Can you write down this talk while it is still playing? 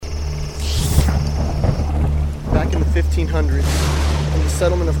1500s, in the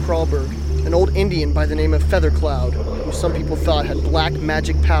settlement of Crawlberg, an old Indian by the name of Feathercloud, who some people thought had black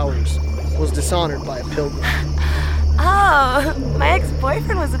magic powers, was dishonored by a pilgrim. Oh, my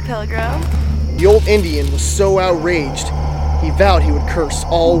ex-boyfriend was a pilgrim. The old Indian was so outraged, he vowed he would curse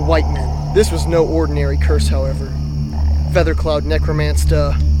all white men. This was no ordinary curse, however. Feathercloud necromanced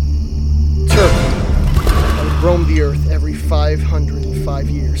a turkey that would roam the earth every 505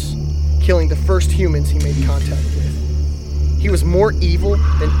 years, killing the first humans he made contact with. He was more evil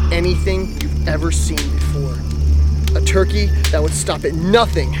than anything you've ever seen before. A turkey that would stop at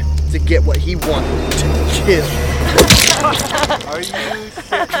nothing to get what he wanted to kill. Are you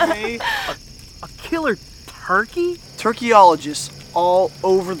shitting me? A killer turkey? Turkeyologists all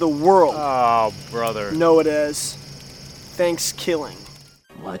over the world Oh, brother. know it as ThanksKilling.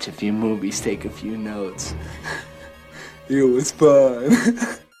 Watch a few movies, take a few notes. It was fun.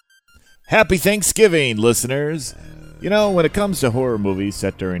 Happy Thanksgiving, listeners! You know, when it comes to horror movies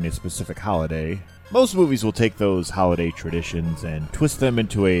set during a specific holiday, most movies will take those holiday traditions and twist them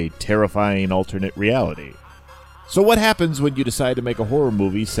into a terrifying alternate reality. So what happens when you decide to make a horror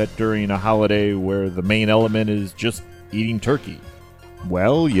movie set during a holiday where the main element is just eating turkey?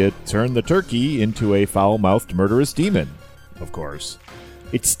 Well, you turn the turkey into a foul-mouthed murderous demon, of course.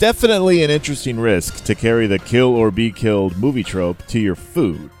 It's definitely an interesting risk to carry the kill or be killed movie trope to your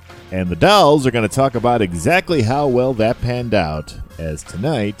food. And the dolls are going to talk about exactly how well that panned out, as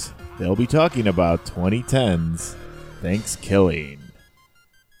tonight they'll be talking about 2010's ThanksKilling.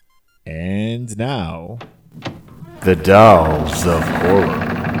 And now, the Dolls of Horror.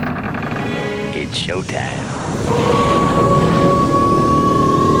 It's showtime.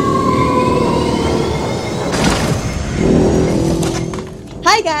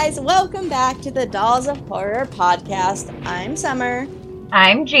 Hi guys, welcome back to the Dolls of Horror podcast. I'm Summer.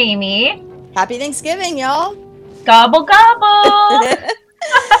 I'm Jamie. Happy Thanksgiving, y'all. Gobble gobble.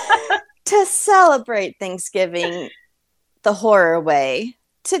 To celebrate Thanksgiving the horror way,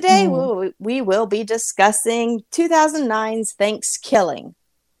 today we will be discussing 2009's ThanksKilling.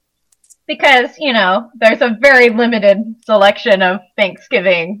 Because, you know, there's a very limited selection of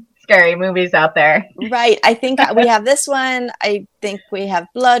Thanksgiving scary movies out there. Right. I think we have this one. I think we have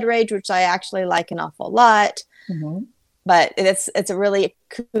Blood Rage, which I actually like an awful lot. Mm-hmm. But it's a really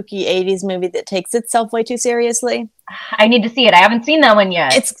kooky 80s movie that takes itself way too seriously. I need to see it. I haven't seen that one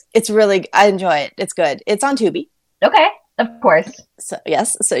yet. It's really, I enjoy it. It's good. It's on Tubi. Okay, of course. So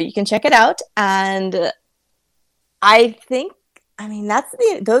yes, so you can check it out. And I think,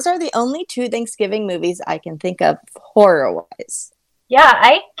 those are the only two Thanksgiving movies I can think of horror-wise. Yeah,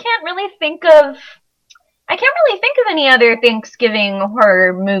 I can't really think of any other Thanksgiving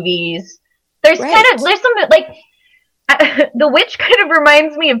horror movies. There's some like The Witch kind of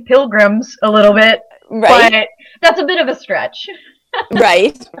reminds me of Pilgrims a little bit, right? But that's a bit of a stretch.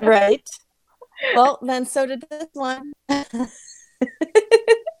 Right. Well, then so did this one.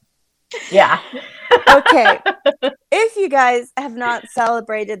 Yeah. Okay. If you guys have not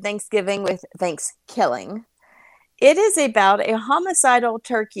celebrated Thanksgiving with ThanksKilling, it is about a homicidal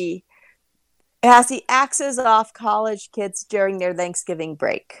turkey as he axes off college kids during their Thanksgiving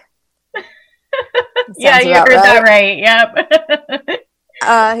break. Yeah, you heard that right. Yep.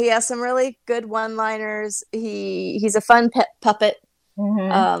 He has some really good one-liners. He's a fun pet puppet.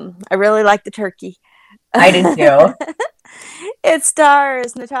 Mm-hmm. I really like the turkey. I did too. It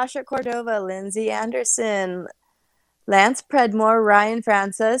stars Natasha Cordova, Lindsay Anderson, Lance Predmore, Ryan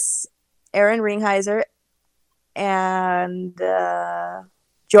Francis, Aaron Ringheiser, and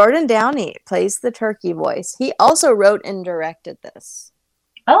Jordan Downey plays the turkey voice. He also wrote and directed this.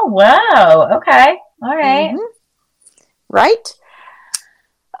 Oh, wow. Okay. All right. Mm-hmm. Right?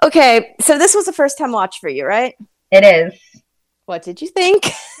 Okay, so this was a first-time watch for you, right? It is. What did you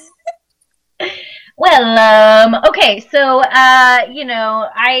think? Well, okay, so, so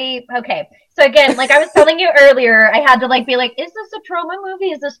again, like I was telling you earlier, I had to be like, is this a trauma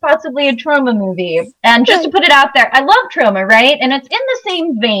movie? Is this possibly a trauma movie? And just to put it out there, I love trauma, right? And it's in the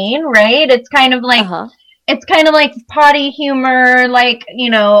same vein, right? It's kind of like, It's kind of like potty humor,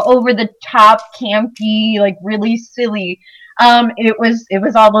 over the top, campy, really silly. It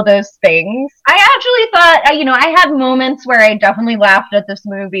was all of those things. I actually thought, I had moments where I definitely laughed at this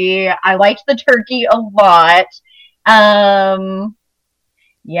movie. I liked the turkey a lot.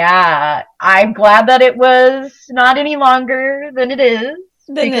 Yeah, I'm glad that it was not any longer than it is.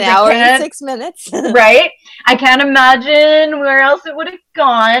 Been an hour and 6 minutes. Right? I can't imagine where else it would have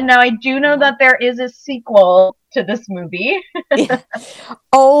gone. Now, I do know that there is a sequel to this movie. Yeah.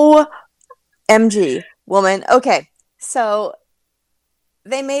 OMG, woman. Okay. So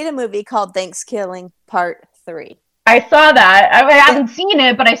they made a movie called ThanksKilling Part 3. I saw that. I haven't seen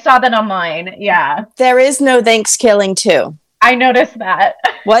it, but I saw that online. Yeah. There is no ThanksKilling 2. I noticed that.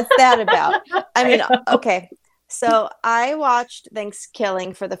 What's that about? I mean, okay. So I watched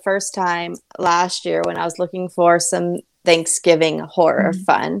ThanksKilling for the first time last year when I was looking for some Thanksgiving horror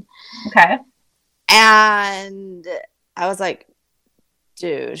fun. Okay. And I was like,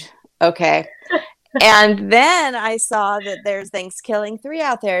 dude, okay. And then I saw that there's ThanksKilling 3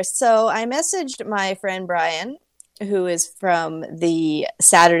 out there. So I messaged my friend Brian, who is from the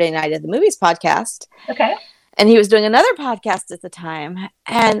Saturday Night at the Movies podcast. Okay. And he was doing another podcast at the time.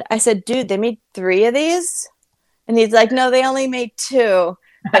 And I said, dude, they made 3 of these? And he's like, no, they only made 2.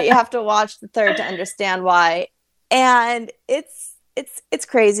 But you have to watch the third to understand why. And it's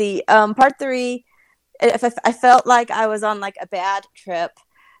crazy. Part 3, I felt like I was on like a bad trip.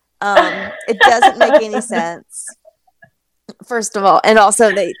 It doesn't make any sense, first of all. And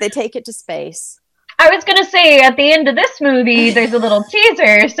also they take it to space. I was going to say, at the end of this movie, there's a little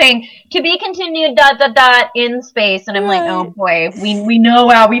teaser saying, to be continued, ... in space. And I'm like, oh boy, we know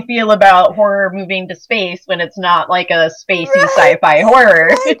how we feel about horror moving to space when it's not like a spacey sci-fi horror.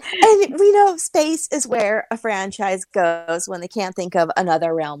 Right. And we know space is where a franchise goes when they can't think of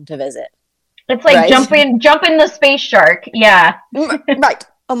another realm to visit. It's like jumping the space shark. Yeah. Right.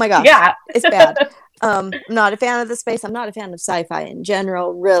 Oh my gosh. Yeah. It's bad. I'm not a fan of the space. I'm not a fan of sci-fi in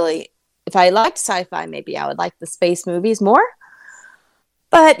general, really. If I liked sci-fi, maybe I would like the space movies more.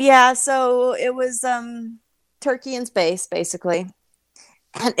 But yeah, so it was turkey in space, basically.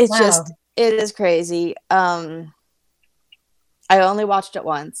 And it's it is crazy. I only watched it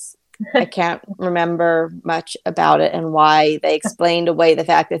once. I can't remember much about it and why they explained away the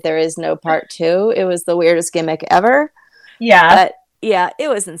fact that there is no part 2. It was the weirdest gimmick ever. Yeah. But yeah, it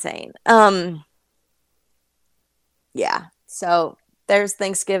was insane. Yeah. So there's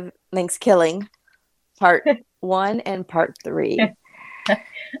ThanksKilling part 1 and part 3.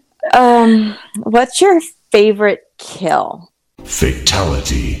 What's your favorite kill?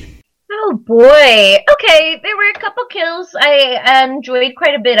 Fatality. Oh boy. Okay, there were a couple kills I enjoyed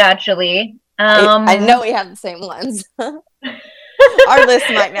quite a bit, actually. I know we have the same ones. Our list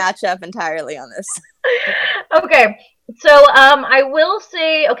might match up entirely on this. Okay, so I will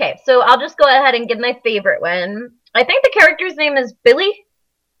say, okay, so I'll just go ahead and give my favorite one. I think the character's name is Billy.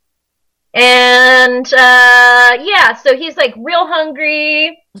 And yeah, so he's like real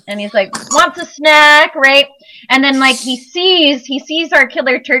hungry and he's like wants a snack, right? And then like he sees our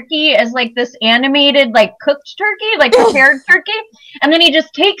killer turkey as like this animated like cooked turkey, like prepared turkey, and then he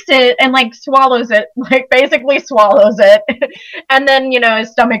just takes it and like swallows it, like basically swallows it. And then, you know,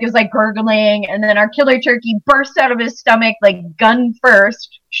 his stomach is like gurgling, and then our killer turkey bursts out of his stomach like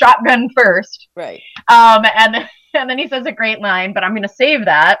shotgun first. Right. And then he says a great line, but I'm going to save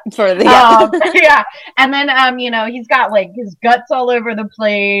that for the yeah. And then you know, he's got like his guts all over the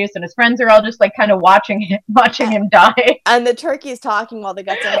place, and his friends are all just like kind of watching him die. And the turkey is talking while the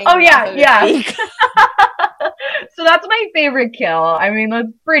guts are hanging. Oh yeah. So that's my favorite kill. I mean, that's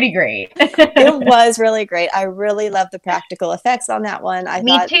pretty great. It was really great. I really loved the practical effects on that one.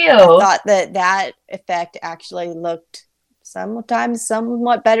 Me too. I thought that effect actually looked sometimes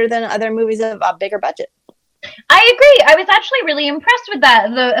somewhat better than other movies of a bigger budget. I agree. I was actually really impressed with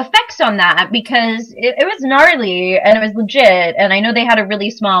the effects on that, because it was gnarly and it was legit, and I know they had a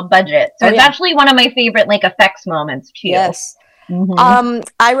really small budget. So it's actually one of my favorite like effects moments too. Yes. Mm-hmm.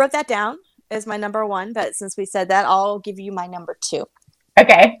 I wrote that down as my number 1, but since we said that, I'll give you my number 2.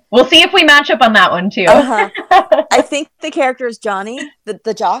 Okay. We'll see if we match up on that one too. I think the character is Johnny,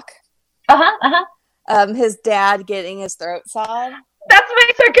 the jock. His dad getting his throat sawed. That's my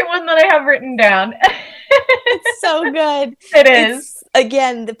second one that I have written down. It's so good. It is.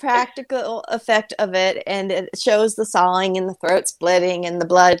 Again, the practical effect of it, and it shows the sawing and the throat splitting and the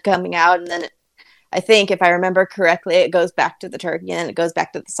blood coming out, and then I think, if I remember correctly, it goes back to the turkey and it goes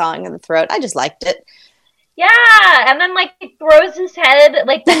back to the sawing of the throat. I just liked it. Yeah, and then like he throws his head,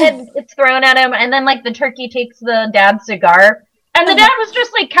 like the head gets thrown at him, and then like the turkey takes the dad's cigar. And the dad was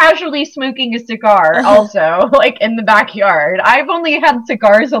just like casually smoking a cigar also, like in the backyard. I've only had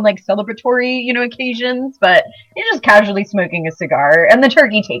cigars on like celebratory, you know, occasions, but he's just casually smoking a cigar, and the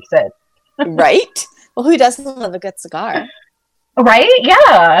turkey takes it. Right? Well, who doesn't love a good cigar? Right?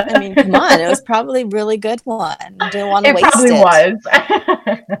 Yeah. I mean, come on. It was probably a really good one. Didn't want to waste it. It probably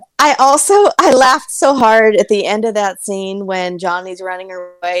was. I laughed so hard at the end of that scene when Johnny's running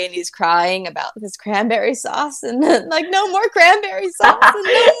away and he's crying about his cranberry sauce, and like, no more cranberry sauce. And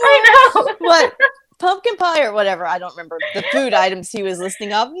no more, I know. What? Pumpkin pie or whatever. I don't remember the food items he was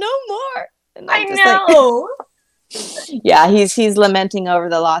listing off. No more. And I know. Yeah, he's lamenting over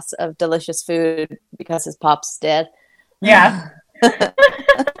the loss of delicious food because his pop's dead. Yeah.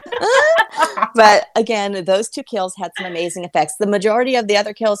 But again, those two kills had some amazing effects. The majority of the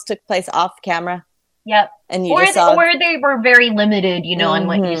other kills took place off camera. Yep. And you just saw... or they were very limited, on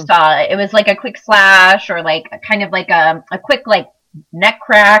what you saw. It was like a quick slash or like kind of like a quick like neck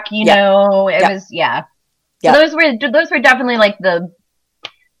crack, know. It was So those were definitely like the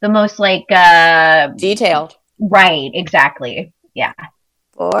most like detailed. Right, exactly. Yeah.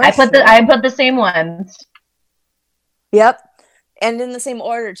 I put the same ones. Yep. And in the same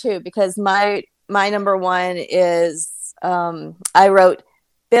order too, because my number one is I wrote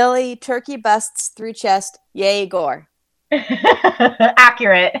Billy turkey busts through chest, yay gore.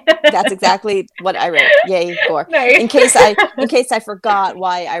 Accurate. That's exactly what I wrote. Yay gore. Nice. In case I forgot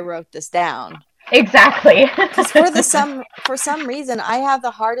why I wrote this down. Exactly. Because for some reason I have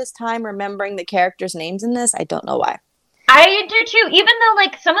the hardest time remembering the characters' names in this. I don't know why. I do too, even though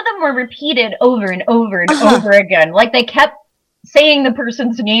like some of them were repeated over and over and over again. Like they kept saying the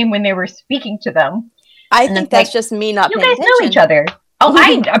person's name when they were speaking to them. I think that's just me not paying attention. You guys know each other. Oh,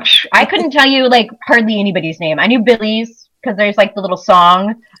 I couldn't tell you like hardly anybody's name. I knew Billy's because there's like the little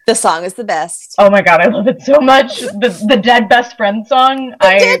song. The song is the best. Oh my god, I love it so much. The Dead Best Friend song.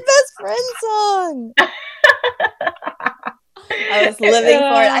 Dead Best Friend song. I was living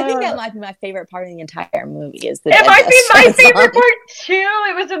for it. I think that might be my favorite part of the entire movie. It might be my favorite part too.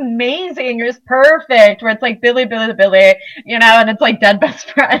 It was amazing. It was perfect. Where it's like Billy, Billy, Billy, and it's like Dead Best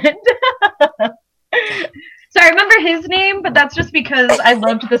Friend. So I remember his name, but that's just because I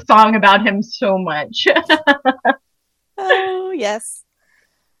loved the song about him so much. Oh yes.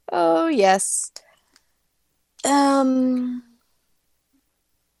 Oh yes.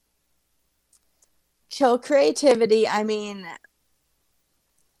 Kill creativity. I mean,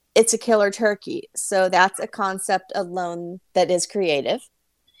 it's a killer turkey, so that's a concept alone that is creative.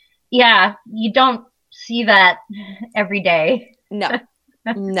 Yeah, you don't see that every day. No.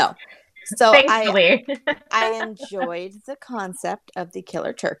 So thankfully. I enjoyed the concept of the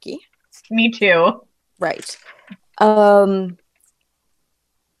killer turkey. Me too. Right. And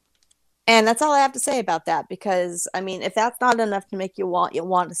that's all I have to say about that, because I mean, if that's not enough to make you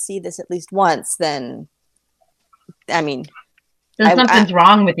want to see this at least once, then I mean, something's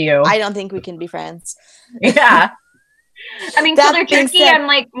wrong with you. I don't think we can be friends. Yeah. I mean, killer turkey, I'm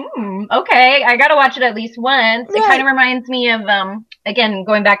like, okay, I gotta watch it at least once. Right. It kind of reminds me of, again,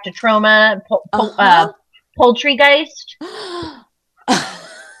 going back to trauma, Poultrygeist.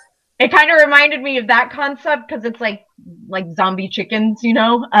 It kind of reminded me of that concept because it's like zombie chickens, Yes.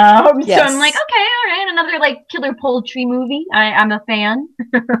 So I'm like, okay, all right, another like killer poultry movie. I'm a fan.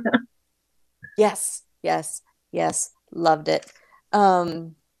 Yes, loved it.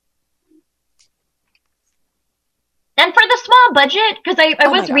 And for the small budget, because I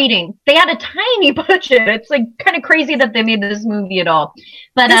was reading, they had a tiny budget. It's like kind of crazy that they made this movie at all.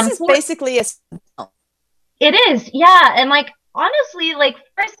 But this is basically it is, yeah. And like honestly, like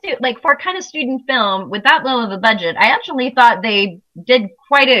for kind of student film with that low of a budget, I actually thought they did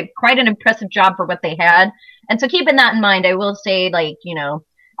quite an impressive job for what they had. And so keeping that in mind, I will say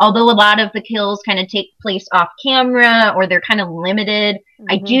although a lot of the kills kind of take place off camera or they're kind of limited,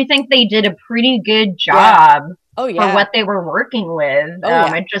 I do think they did a pretty good job. Yeah. Oh, yeah. For what they were working with.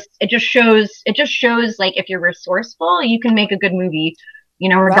 Yeah. It just shows like if you're resourceful, you can make a good movie,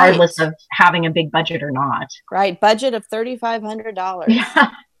 regardless of having a big budget or not. Right. Budget of $3,500. Yeah.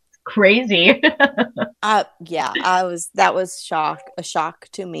 Crazy. Yeah, that was a shock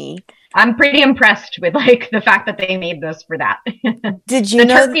to me. I'm pretty impressed with like the fact that they made this for that. Did you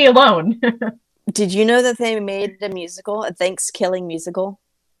know turkey alone? Did you know that they made a musical, a ThanksKilling musical?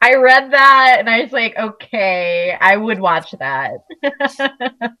 I read that and I was like, okay, I would watch that.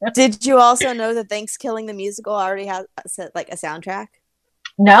 Did you also know that ThanksKilling the musical already has like a soundtrack?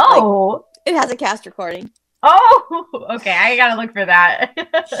 No. It has a cast recording. Oh, okay. I gotta look for that.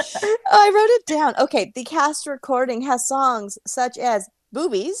 I wrote it down. Okay, the cast recording has songs such as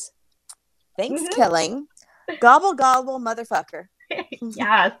Boobies, ThanksKilling, Gobble Gobble Motherfucker.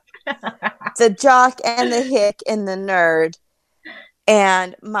 Yes. The Jock and the Hick and the Nerd.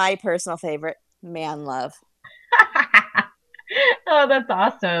 And my personal favorite, Man Love. Oh, that's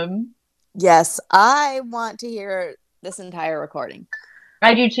awesome. Yes, I want to hear this entire recording.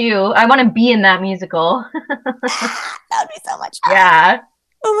 I do too. I want to be in that musical. That would be so much fun. Yeah.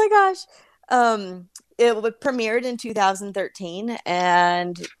 Oh my gosh. It premiered in 2013,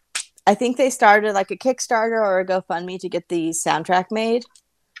 and I think they started like a Kickstarter or a GoFundMe to get the soundtrack made.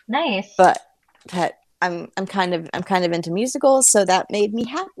 Nice. But I'm kind of into musicals, so that made me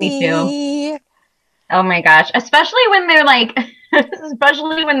happy. Me too. Oh my gosh. Especially when they're like,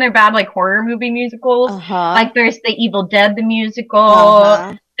 especially when they're bad, like horror movie musicals. Uh-huh. Like there's the Evil Dead, the musical.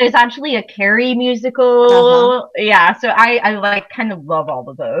 Uh-huh. There's actually a Carrie musical. Uh-huh. Yeah. So I like kind of love all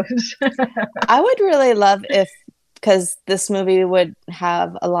of those. I would really love because this movie would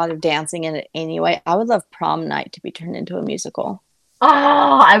have a lot of dancing in it anyway. I would love Prom Night to be turned into a musical.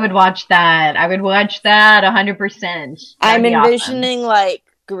 Oh, I would watch that. I would watch that 100%. I'm That'd be envisioning awesome. like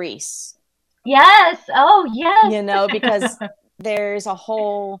Grease. Yes. Oh, yes. You know, because there's a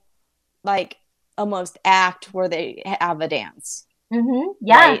whole like almost act where they have a dance. Mm-hmm.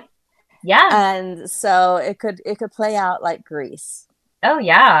 Yeah. Right? Yeah. And so it could play out like Grease. Oh,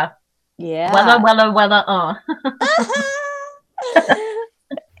 yeah. Yeah. Wella.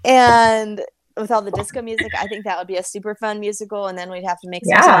 And with all the disco music, I think that would be a super fun musical. And then we'd have to make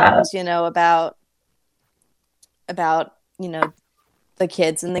some songs, about the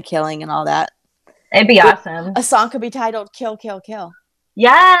kids and the killing and all that. It'd be awesome. A song could be titled "Kill, Kill, Kill."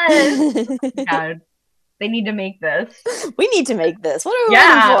 Yes. God, they need to make this. We need to make this. What are we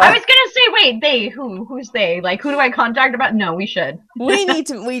Yeah, waiting for? I was gonna say, wait, they? Who's they? Like, who do I contact about? No, we should. we need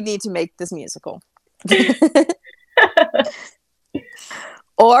to make this musical.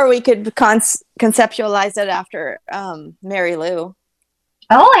 Or we could conceptualize it after Mary Lou.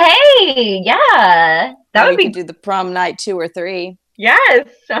 Oh, hey, yeah, that would be. Could do the Prom Night 2 or 3. Yes,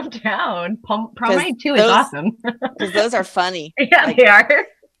 I'm down. Prom Night 2 is awesome because those are funny. Yeah, they are.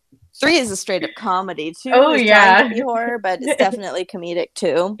 3 is a straight up comedy. 2 is trying to be horror, but it's definitely comedic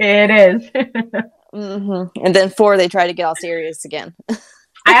too. It is. Mm-hmm. And then 4, they try to get all serious again.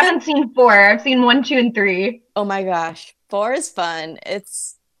 I haven't seen 4. I've seen 1, 2, and 3. Oh my gosh, 4 is fun.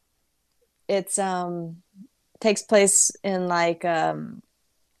 It's takes place in like an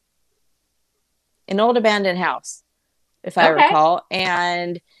old abandoned house, if I recall.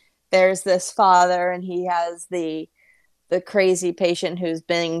 And there's this father, and he has the crazy patient who's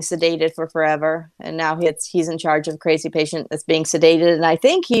being sedated for forever, and now he's in charge of a crazy patient that's being sedated, and I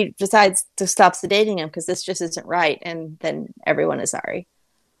think he decides to stop sedating him because this just isn't right, and then everyone is sorry.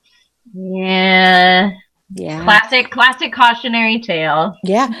 Yeah. Classic cautionary tale.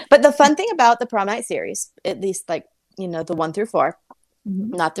 Yeah, but the fun thing about the Prom Night series, at least like the 1 through 4,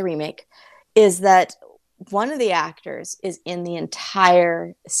 not the remake, is that one of the actors is in the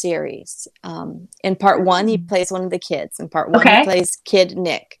entire series. In part 1, he plays one of the kids. In part 1, he plays Kid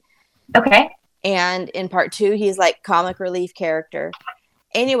Nick. Okay. And in part 2, he's like comic relief character.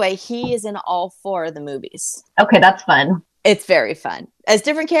 Anyway, he is in all 4 of the movies. Okay, that's fun. It's very fun. As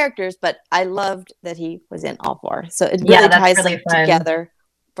different characters, but I loved that he was in all 4. So it really ties them together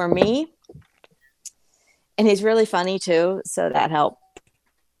for me. And he's really funny too, so that helped.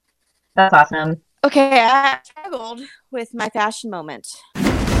 That's awesome. Okay, I struggled with my fashion moment.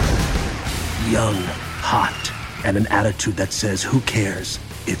 Young, hot, and an attitude that says, who cares?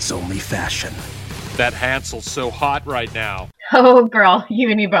 It's only fashion. That Hansel's so hot right now. Oh, girl, you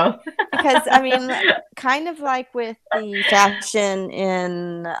and me both. Because, I mean, kind of like with the fashion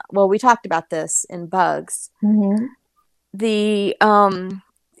in, we talked about this in Bugs. Mm-hmm. The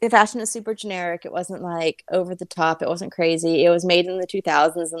fashion is super generic. It wasn't like over the top. It wasn't crazy. It was made in the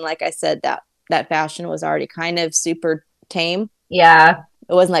 2000s. And like I said, that fashion was already kind of super tame. Yeah.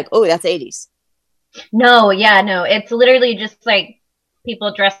 It wasn't like, oh, that's 80s. No. It's literally just like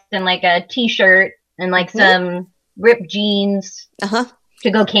people dressed in like a t-shirt and like some ripped jeans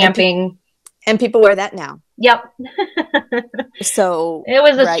to go camping. And people wear that now. Yep. So it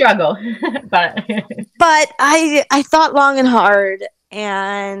was a struggle, but I thought long and hard,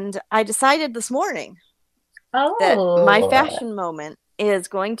 and I decided this morning that my fashion moment is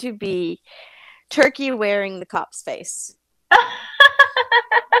going to be Turkey wearing the cop's face.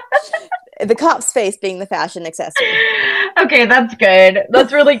 The cop's face being the fashion accessory. Okay, that's good.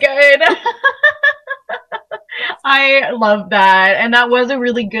 That's really good. I love that. And that was a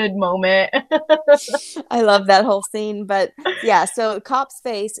really good moment. I love that whole scene. But yeah, so cop's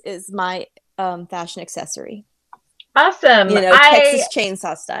face is my fashion accessory. Awesome. Texas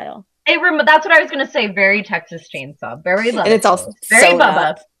Chainsaw style. That's what I was going to say. Very Texas Chainsaw. Very lovely. And it's all very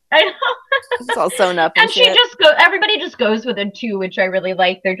Bubba. I know. It's all sewn up. And she everybody just goes with it too, which I really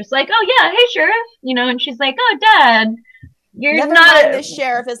like. They're just like, oh yeah, hey sheriff. And she's like, oh Dad, you're Never not mind, the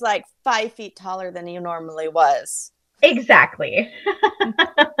sheriff is like 5 feet taller than he normally was. Exactly.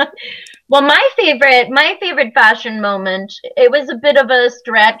 Well, my favorite fashion moment, it was a bit of a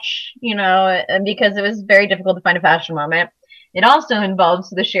stretch, because it was very difficult to find a fashion moment. it also involves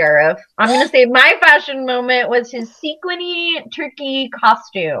the sheriff. I'm going to say my fashion moment was his sequiny turkey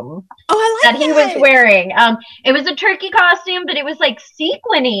costume that he was wearing. It was a turkey costume, but it was like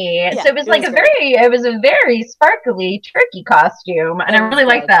sequiny. Yeah, so it was like a very sparkly turkey costume. And I really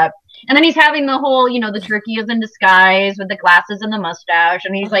like that. And then he's having the whole, the turkey is in disguise with the glasses and the mustache,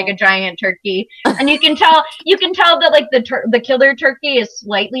 and he's like a giant turkey. And you can tell that like the killer turkey is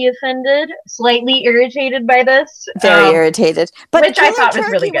slightly offended, slightly irritated by this. Very irritated. But which I thought was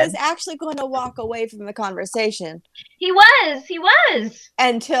really good. Was actually going to walk away from the conversation. He was.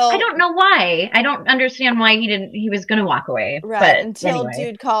 Until I don't know why. I don't understand why he was going to walk away. Right. But until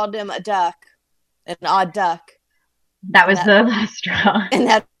dude called him a duck, an odd duck. That was the last straw. And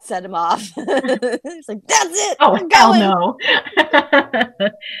that set him off. He's like, that's it. Oh, hell no.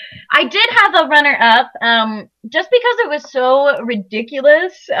 I did have a runner-up, just because it was so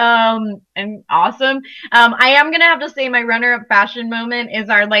ridiculous and awesome. I am going to have to say my runner-up fashion moment is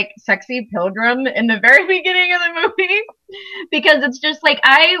our, like, sexy pilgrim in the very beginning of the movie. Because it's just, like,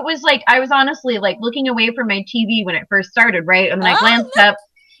 I was honestly, like, looking away from my TV when it first started, right? And I glanced up.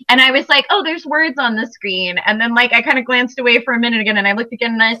 And I was like, oh, there's words on the screen. And then, like, I kind of glanced away for a minute again, and I looked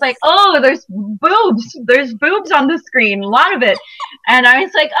again, and I was like, oh, there's boobs. There's boobs on the screen, a lot of it. And I was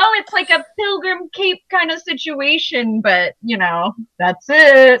like, oh, it's like a Pilgrim Cape kind of situation, but, that's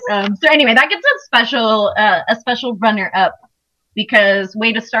it. So anyway, that gets a special runner-up, because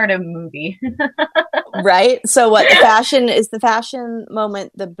way to start a movie. Right? So what, is the fashion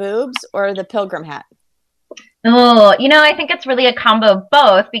moment the boobs or the pilgrim hat? Oh, I think it's really a combo of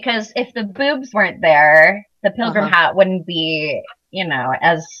both, because if the boobs weren't there, the pilgrim hat wouldn't be,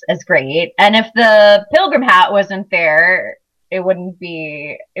 as great. And if the pilgrim hat wasn't there, it would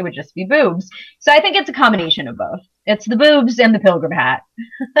just be boobs. So I think it's a combination of both. It's the boobs and the pilgrim hat.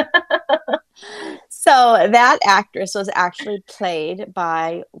 So that actress was actually played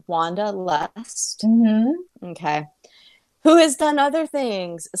by Wanda Lust. Mm-hmm. Okay. Who has done other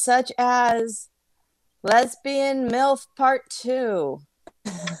things, such as Lesbian MILF Part 2.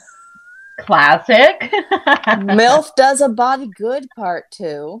 Classic. MILF Does a Body Good Part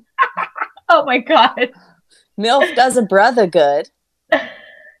 2. Oh my God. MILF Does a Brother Good.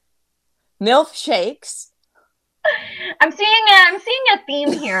 MILF Shakes. I'm seeing a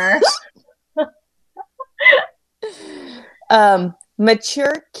theme here.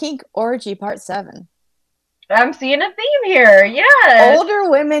 Mature Kink Orgy Part 7. I'm seeing a theme here. Yes. Older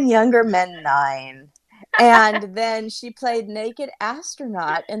Women, Younger Men 9. And then she played Naked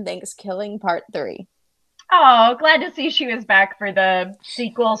Astronaut in ThanksKilling Part 3. Oh, glad to see she was back for the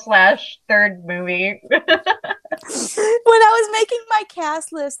sequel/third movie. When I was making my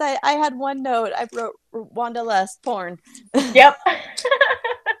cast list, I had one note. I wrote Wanda Lust porn. Yep.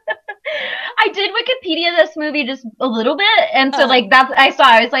 I did Wikipedia this movie just a little bit, and so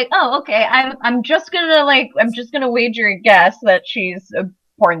I was like, oh, okay. I'm just gonna wager a guess that she's a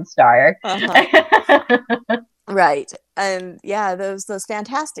porn star. Right. And yeah, those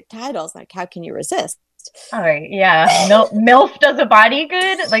fantastic titles. Like, how can you resist? All right, yeah. MILF Does a Body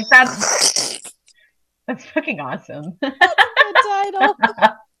Good? Like, that's fucking awesome. That's a good title.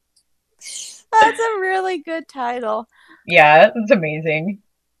 That's a really good title. Yeah, it's amazing.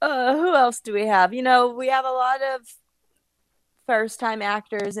 Who else do we have? We have a lot of first-time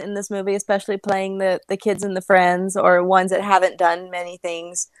actors in this movie, especially playing the kids and the friends, or ones that haven't done many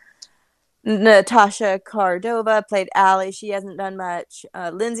things. Natasha Cordova played Allie. She hasn't done much.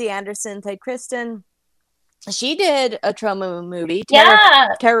 Lindsay Anderson played Kristen. She did a trauma movie.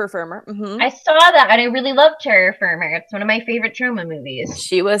 Terror Firmer. Mm-hmm. I saw that, and I really love Terror Firmer. It's one of my favorite trauma movies.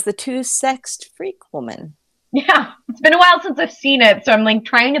 She was the two-sexed freak woman. Yeah, it's been a while since I've seen it, so I'm like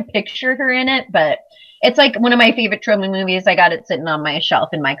trying to picture her in it, but it's like one of my favorite trauma movies. I got it sitting on my shelf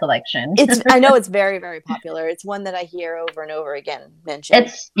in my collection. I know it's very, very popular. It's one that I hear over and over again mentioned.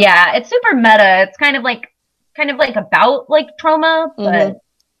 It's super meta. It's kind of like about like trauma, but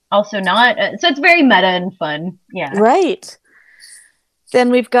also not. So it's very meta and fun. Yeah. Right. Then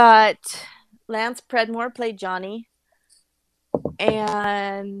we've got Lance Predmore played Johnny,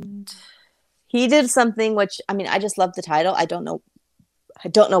 and he did something which, I just love the title. I don't know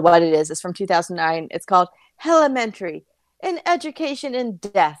what it is. It's from 2009. It's called Elementary, An Education in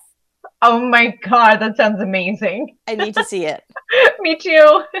Death. Oh my God, that sounds amazing. I need to see it. Me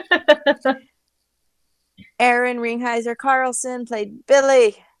too. Aaron Ringheiser Carlson played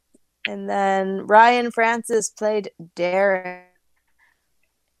Billy. And then Ryan Francis played Darren.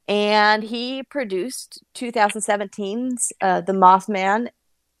 And he produced 2017's The Mothman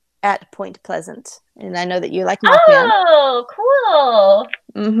at Point Pleasant. And I know that you like Mothman. Oh, cool.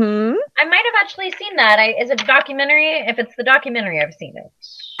 Mm-hmm. I might have actually seen that. Is it a documentary? If it's the documentary, I've seen it.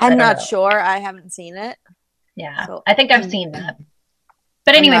 I'm not sure. I haven't seen it. Yeah, so I think I've seen that.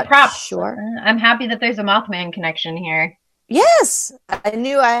 But anyway, props. Sure. I'm happy that there's a Mothman connection here. Yes, I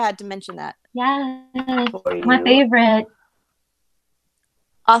knew I had to mention that. Yeah, my favorite.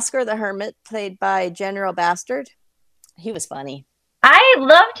 Oscar the Hermit, played by General Bastard. He was funny. I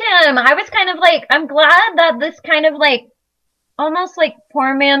loved him. I was kind of like, I'm glad that this kind of like, almost like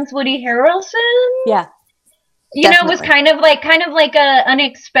poor man's Woody Harrelson. Yeah. You know, was kind of like a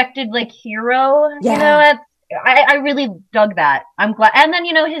unexpected like hero. Yeah. You know, I really dug that. I'm glad. And then,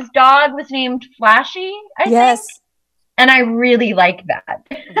 you know, his dog was named Flashy, I think. And I really like that.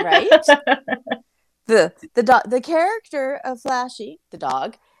 Right? the character of Flashy, the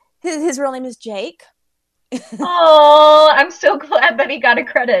dog, his real name is Jake. Oh, I'm so glad that he got a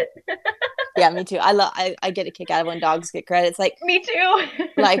credit. Yeah, me too. I get a kick out of when dogs get credits. Like me too.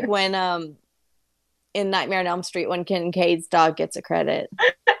 Like when in Nightmare on Elm Street when Kincaid's dog gets a credit.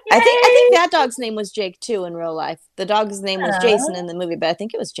 I think that dog's name was Jake too in real life. The dog's name was Jason in the movie, but I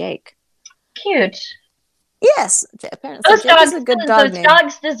think it was Jake. Cute. Yes, apparently those Jake is a good dog those name.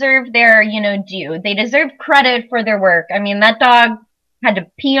 dogs deserve their, you know, due. They deserve credit for their work. I mean, that dog had to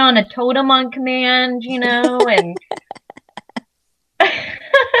pee on a totem on command, you know, and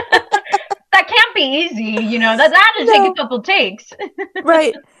that can't be easy, you know. That had to take a couple takes.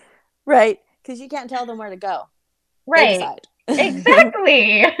 Right, because you can't tell them where to go. Right.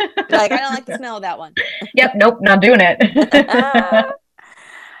 Exactly. Like, I don't like the smell of that one. Yep, nope, not doing it.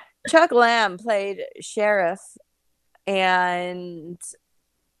 Chuck Lamb played Sheriff, and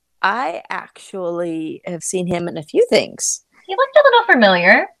I actually have seen him in a few things. He looked a little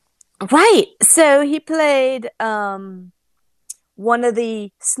familiar. Right. So he played one of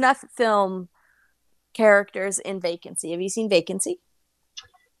the snuff film characters in Vacancy. Have you seen Vacancy?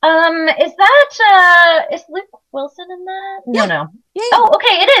 Is that is Luke Wilson in that? Yeah. No. Yeah. Oh,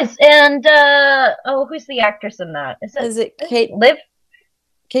 okay, it is. And who's the actress in that? Is it Kate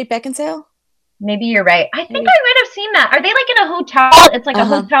Beckinsale? Maybe you're right. I think I might have seen that. Are they like in a hotel? It's like a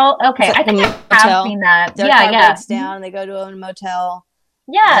hotel. Okay, I think I have seen that. Their car breaks down and they go to a motel.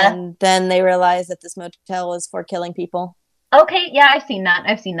 Yeah. And then they realize that this motel was for killing people. Okay, yeah, I've seen that.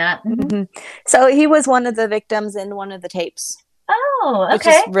 Mm-hmm. So he was one of the victims in one of the tapes. Oh, okay. Which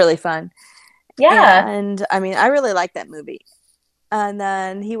is really fun. Yeah. And I mean, I really like that movie. And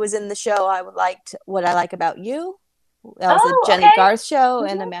then he was in the show What I Like About You. That was a Jenny Garth show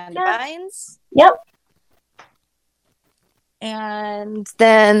and Amanda Bynes. Yep. And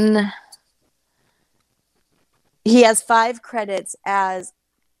then he has 5 credits as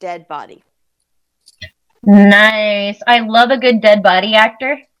Dead Body. Nice. I love a good dead body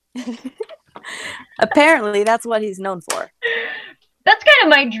actor. Apparently, that's what he's known for. That's kind of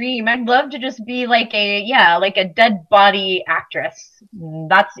my dream. I'd love to just be like a dead body actress.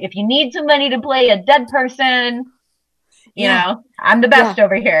 That's if you need somebody to play a dead person, you know, I'm the best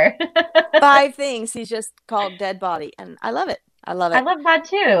over here. 5 things he's just called Dead Body, and I love it. I love that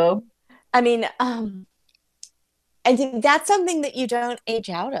too. I mean, I think that's something that you don't age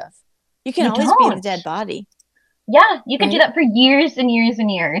out of. You can always be the dead body. Yeah, you can do that for years and years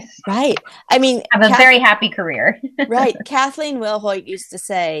and years. Right. I mean, have a very happy career. Right. Kathleen Wilhoit used to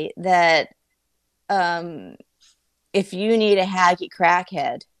say that if you need a haggy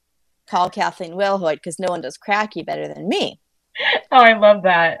crackhead, call Kathleen Wilhoit because no one does cracky better than me. Oh, I love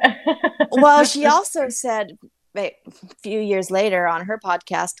that. Well, she also said a few years later on her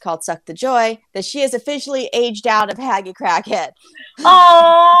podcast called Suck the Joy that she has officially aged out of haggy crackhead.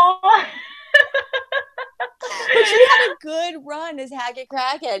 Oh. But she had a good run as Haggett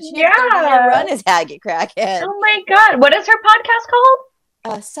Crackhead. She had a 30-year run as Haggett Crackhead. Oh my god. What is her podcast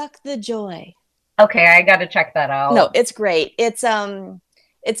called? Suck the Joy. Okay, I gotta check that out. No, it's great. It's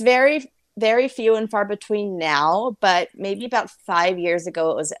very, very few and far between now, but maybe about 5 years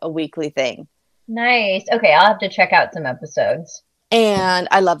ago it was a weekly thing. Nice. Okay, I'll have to check out some episodes. And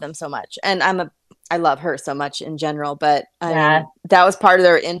I love them so much. And I love her so much in general, but I mean, that was part of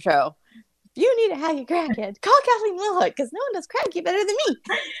their intro. If you need a haggy crackhead, call Kathleen Wilhoit because no one does cracky better than me.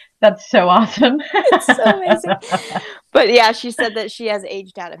 That's so awesome. It's so amazing. But yeah, she said that she has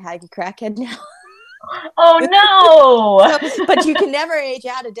aged out of haggy crackhead now. Oh no! But you can never age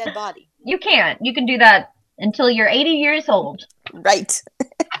out a dead body. You can't. You can do that until you're 80 years old. Right.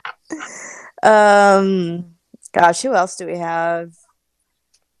 Gosh, who else do we have?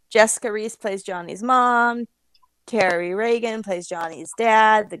 Jessica Reese plays Johnny's mom. Terry Reagan plays Johnny's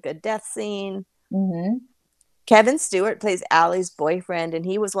dad, the good death scene. Mm-hmm. Kevin Stewart plays Allie's boyfriend, and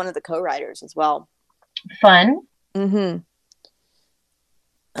he was one of the co-writers as well. Fun. Mm-hmm.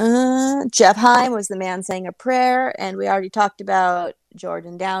 Jeff Heim was the man saying a prayer, and we already talked about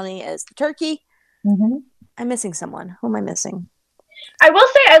Jordan Downey as the turkey. Mm-hmm. I'm missing someone. Who am I missing? I will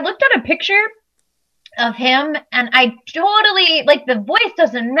say I looked at a picture of him, and I totally, like, the voice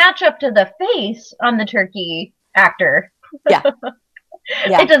doesn't match up to the face on the turkey actor. Yeah.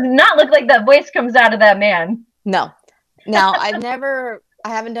 It does not look like that voice comes out of that man. No. Now, I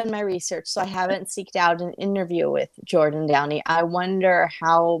haven't done my research, so I haven't seeked out an interview with Jordan Downey. I wonder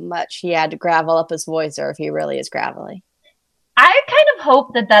how much he had to gravel up his voice, or if he really is gravelly. I kind of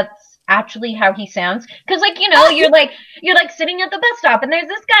hope that that's actually how he sounds, because, like, you're like sitting at the bus stop, and there's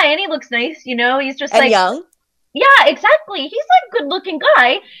this guy, and he looks nice, he's just and like young. Yeah, exactly. He's like a good-looking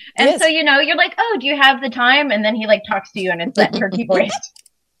guy, and so you're like, oh, do you have the time? And then he like talks to you, and it's that turkey voice.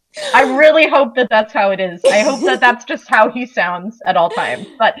 I really hope that that's how it is. I hope that that's just how he sounds at all times.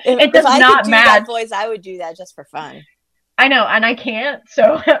 But it does not match. That voice, I would do that just for fun. I know, and I can't,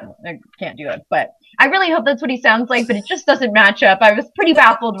 so I can't do it. But I really hope that's what he sounds like. But it just doesn't match up. I was pretty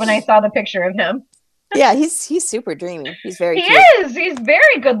baffled when I saw the picture of him. Yeah, he's super dreamy. He's very. He is. He's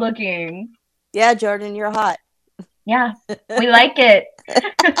very good looking. Yeah, Jordan, you're hot. Yeah, we like it.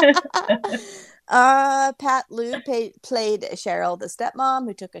 Pat Lou played Cheryl, the stepmom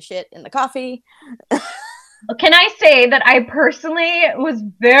who took a shit in the coffee. Can I say that I personally was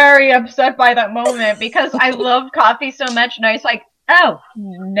very upset by that moment, because I love coffee so much, and I was like, oh,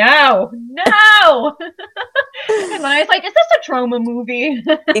 no. And then I was like, is this a trauma movie?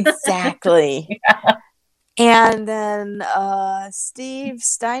 Exactly. Yeah. And then Steve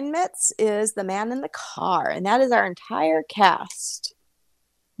Steinmetz is the man in the car, and that is our entire cast.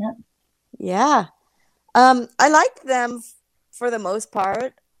 Yep. Yeah. I liked them for the most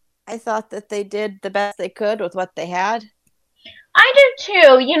part. I thought that they did the best they could with what they had. I do too.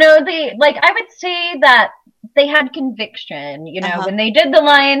 I would say that they had conviction. When they did the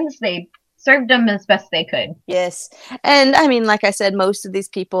lines, they served them as best they could. Yes. And I mean, like I said, most of these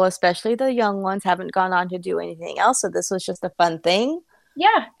people, especially the young ones, haven't gone on to do anything else. So this was just a fun thing.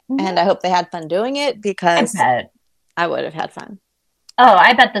 Yeah. Mm-hmm. And I hope they had fun doing it, because I would have had fun. Oh,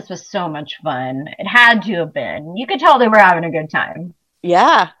 I bet this was so much fun. It had to have been. You could tell they were having a good time.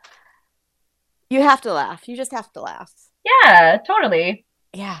 Yeah. You have to laugh. You just have to laugh. Yeah, totally.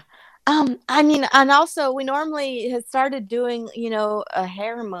 Yeah. I mean, and also we normally have started doing, a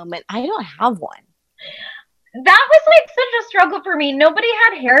hair moment. I don't have one. That was like such a struggle for me. Nobody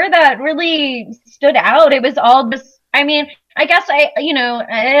had hair that really stood out. It was all just, I mean, I guess I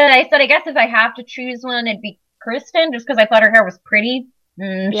guess if I have to choose one, it'd be Kristen, just because I thought her hair was pretty.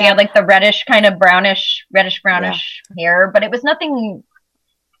 She had like the reddish kind of reddish brownish hair, but it was nothing.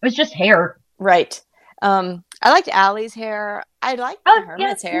 It was just hair. Right. I liked Allie's hair. I liked the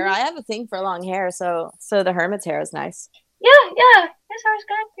Hermit's hair. I have a thing for long hair, so the Hermit's hair is nice. Yeah. His hair is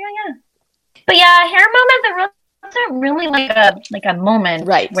good. Yeah. But yeah, hair moment. There wasn't really like a moment,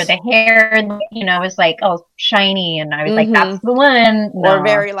 right, where the hair, was like shiny, and I was like, that's the one. No. Or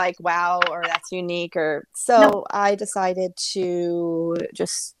very like wow, or that's unique, or so. No. I decided to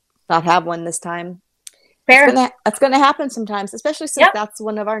just not have one this time. Fair. That's going to happen sometimes, especially since that's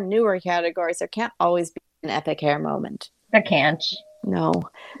one of our newer categories. There can't always be an epic hair moment. There can't. No.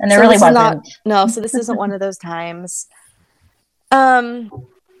 And there really wasn't. So this isn't one of those times.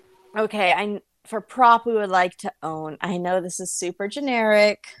 Okay, for prop we would like to own. I know this is super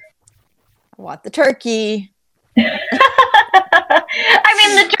generic. I want the turkey. I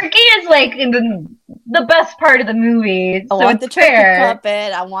mean, the turkey is like the best part of the movie. I want the turkey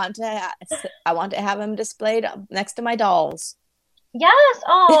puppet. I want to have him displayed next to my dolls. Yes.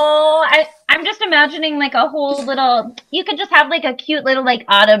 Oh, I'm just imagining like a whole little. You could just have like a cute little like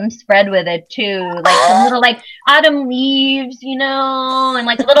autumn spread with it too, like some little like autumn leaves, and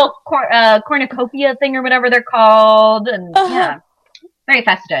like a little cornucopia thing or whatever they're called, and yeah. Very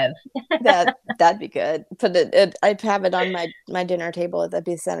festive. That'd be good. I'd have it on my dinner table. That'd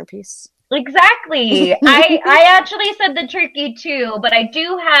be the centerpiece. Exactly. I actually said the turkey too, but I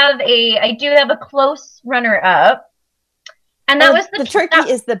do have a close runner up, and that was the turkey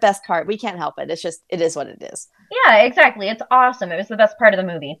is the best part. We can't help it. It is what it is. Yeah, exactly. It's awesome. It was the best part of the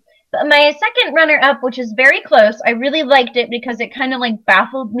movie. But my second runner up, which is very close, I really liked it because it kind of like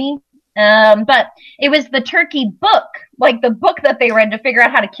baffled me. But it was the turkey book, like the book that they read to figure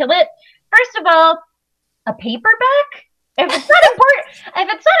out how to kill it. First of all, a paperback? If it's not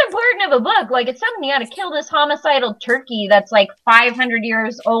important of a book, like it's telling you how to kill this homicidal turkey that's like 500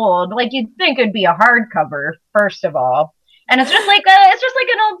 years old, like you'd think it'd be a hardcover, first of all. And it's just like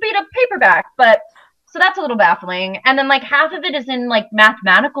an old beat up paperback. But So that's a little baffling. And then like half of it is in like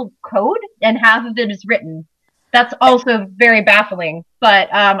mathematical code and half of it is written. That's also very baffling, but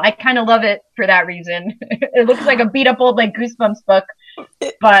I kind of love it for that reason. It looks like a beat up old like Goosebumps book,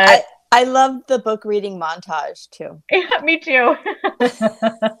 but I love the book reading montage too. Yeah, me too.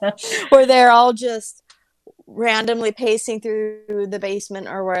 Where they're all just randomly pacing through the basement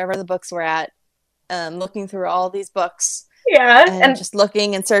or wherever the books were at, looking through all these books. Yeah, and just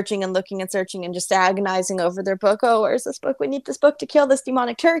looking and searching and looking and searching and just agonizing over their book. Oh, where's this book? We need this book to kill this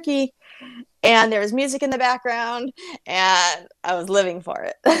demonic turkey. And there was music in the background, and I was living for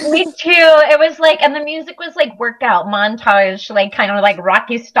it. Me too. It was like, and the music was like workout montage, like kind of like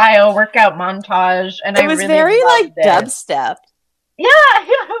Rocky style workout montage. And it was really very like it. dubstep. Yeah,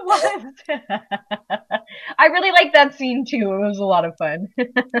 it was. I really liked that scene too. It was a lot of fun.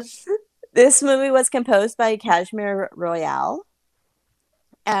 This movie was composed by Kashmir Royale,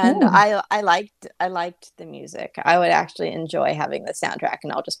 and I liked the music. I would actually enjoy having the soundtrack,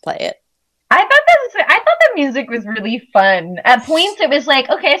 and I'll just play it. I thought the music was really fun. At points, it was like,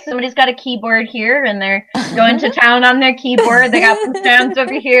 okay, somebody's got a keyboard here, and they're going to town on their keyboard. They got some sounds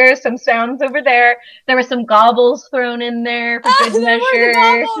over here, some sounds over there. There were some gobbles thrown in there for good measure.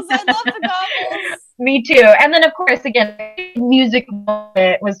 I love the gobbles. Me too. And then, of course, again, music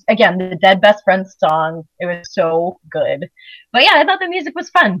was, again, the Dead Best Friends song. It was so good. But yeah, I thought the music was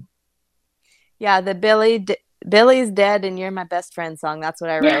fun. Yeah, the Billy's Dead and You're My Best Friend song. That's what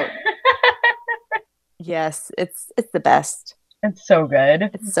I wrote. Yes, it's the best. It's so good.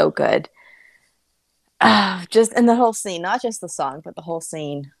 It's so good. Just and the whole scene, not just the song, but the whole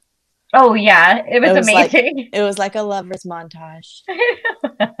scene. Oh yeah, it was amazing. It was like a lover's montage.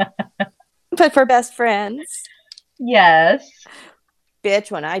 But for best friends. Yes.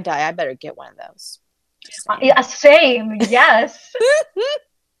 Bitch, when I die, I better get one of those. Yeah, same. Yes.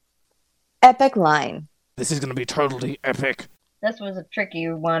 Epic line. This is going to be totally epic. This was a tricky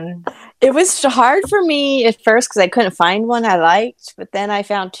one. It was hard for me at first because I couldn't find one I liked, but then I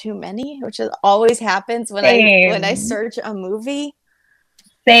found too many, which always happens when I search a movie.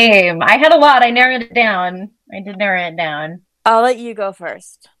 Same. I had a lot. I narrowed it down. I did narrow it down. I'll let you go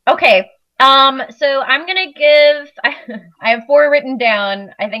first. Okay. So I'm gonna give. I have 4 written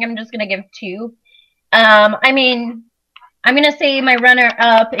down. I think I'm just gonna give 2. I mean, I'm gonna say my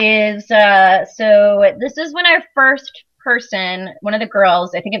runner-up is. So this is when our first person, one of the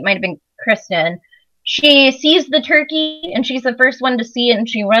girls, I think it might have been Kristen, she sees the turkey and she's the first one to see it and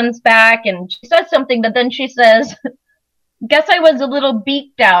she runs back and she says something, but then she says, guess I was a little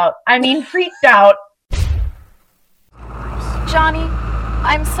beaked out. I mean, freaked out. Johnny,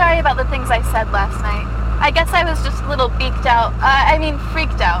 I'm sorry about the things I said last night. I guess I was just a little beaked out.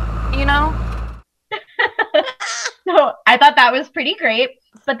 Freaked out, you know? So I thought that was pretty great.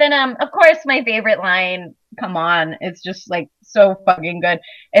 But then, of course, my favorite line, come on, it's just like so fucking good.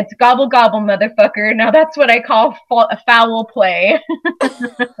 It's gobble gobble, motherfucker. Now that's what I call foul play.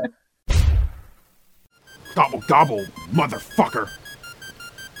 Gobble gobble, motherfucker.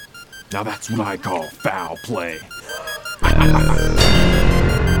 Now that's what I call foul play.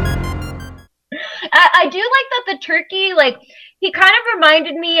 I do like that the turkey, like, he kind of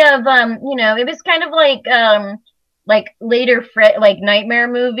reminded me of, it was kind of like later like nightmare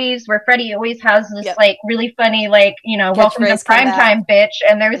movies where Freddy always has this like really funny welcome to primetime bitch,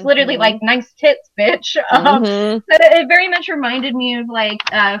 and there's literally like nice tits bitch. So it very much reminded me of like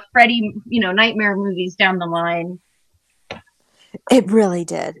Freddy nightmare movies down the line. It really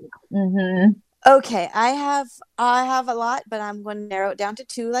did. Mm-hmm. Okay, I have a lot, but I'm going to narrow it down to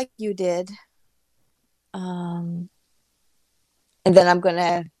 2 like you did. And then I'm going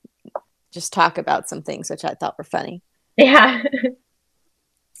to just talk about some things which I thought were funny. Yeah.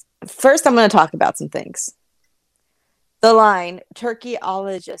 First, I'm going to talk about some things. The line,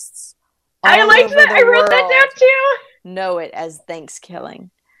 turkeyologists. I liked that. I wrote that down too. Know it as ThanksKilling.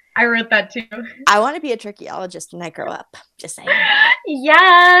 I wrote that too. I want to be a turkeyologist when I grow up. Just saying.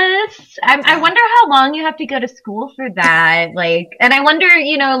 Yes. I wonder how long you have to go to school for that. Like, and I wonder,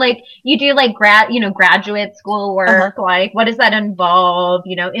 you do like graduate school work. Like, what does that involve?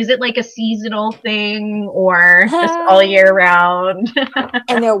 Is it like a seasonal thing or just all year round?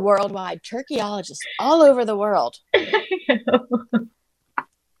 And they're worldwide turkeyologists all over the world.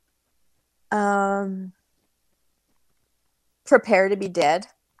 Prepare to be dead.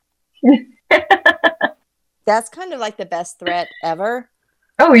 That's kind of like the best threat ever.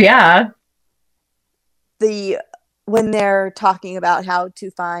 Oh yeah. When they're talking about how to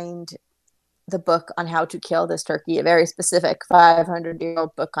find the book on how to kill this turkey, a very specific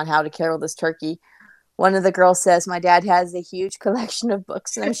 500-year-old book on how to kill this turkey, one of the girls says, my dad has a huge collection of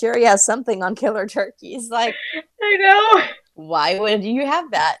books, and I'm sure he has something on killer turkeys. Like, I know. Why would you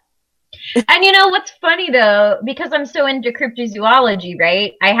have that? And you know what's funny though, because I'm so into cryptozoology,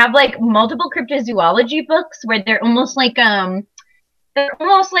 right? I have like multiple cryptozoology books where they're almost like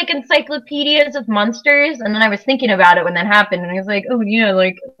encyclopedias of monsters. And then I was thinking about it when that happened, and I was like, oh yeah,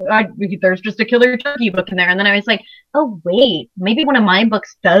 like there's just a killer turkey book in there. And then I was like, oh wait, maybe one of my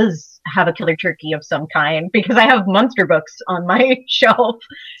books does have a killer turkey of some kind, because I have monster books on my shelf.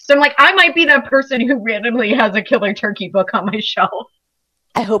 So I'm like, I might be that person who randomly has a killer turkey book on my shelf.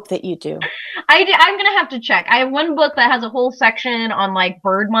 I hope that you do. I'm gonna have to check. I have one book that has a whole section on like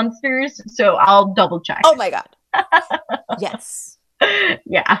bird monsters, so I'll double check. Oh my god. Yes.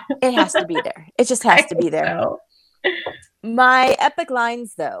 Yeah. It has to be there. It just has to be there. So. My epic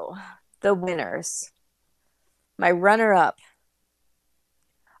lines though, the winners. My runner-up.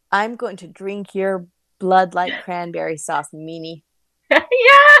 I'm going to drink your blood like cranberry sauce, meanie. Yeah.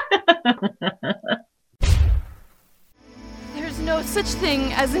 There's no such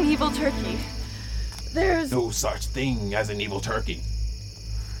thing as an evil turkey. There's no such thing as an evil turkey.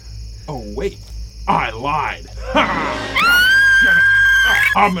 Oh, wait. I lied.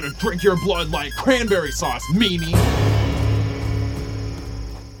 I'm gonna drink your blood like cranberry sauce, meanie.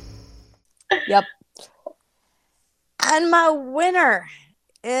 Yep. And my winner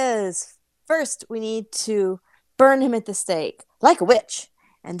is, first we need to burn him at the stake like a witch.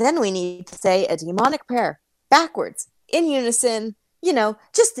 And then we need to say a demonic prayer backwards, in unison, you know,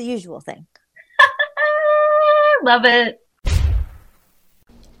 just the usual thing. Love it.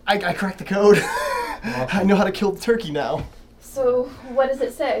 I cracked the code. I know how to kill the turkey now. So, what does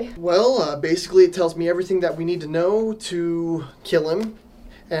it say? Well, basically it tells me everything that we need to know to kill him,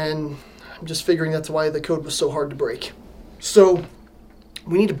 and I'm just figuring that's why the code was so hard to break. So,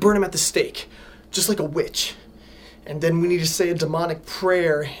 we need to burn him at the stake, just like a witch. And then we need to say a demonic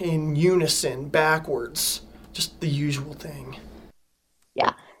prayer in unison, backwards. Just the usual thing.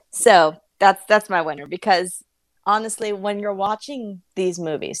 Yeah, so that's my winner, because honestly, when you're watching these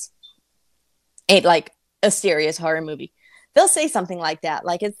movies, ain't like a serious horror movie, they'll say something like that,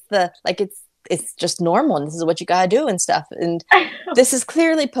 like it's just normal and this is what you gotta do and stuff. And this is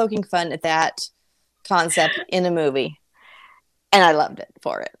clearly poking fun at that concept in a movie, and I loved it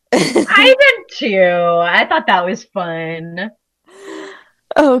for it. I did too. I thought that was fun.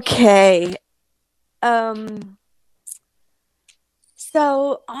 Okay.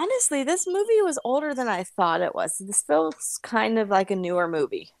 So honestly, this movie was older than I thought it was. This feels kind of like a newer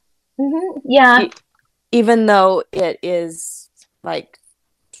movie. Mm-hmm. Yeah. Even though it is like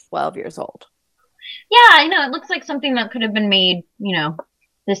 12 years old. Yeah, I know. It looks like something that could have been made, you know,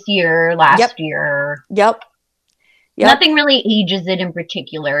 this year, last year. Yep. Nothing really ages it in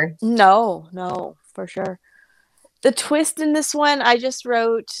particular. No, for sure. The twist in this one, I just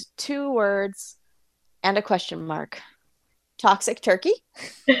wrote 2 words and a question mark. Toxic turkey?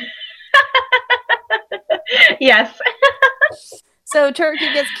 Yes. So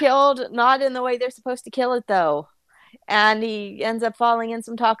turkey gets killed, not in the way they're supposed to kill it, though. And he ends up falling in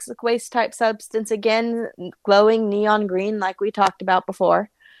some toxic waste type substance again, glowing neon green like we talked about before.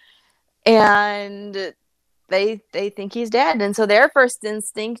 And they think he's dead. And so their first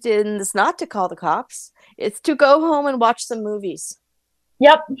instinct is not to call the cops. It's to go home and watch some movies.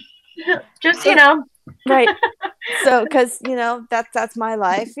 Yep. Just, you know. Right. So, because, you know, that's my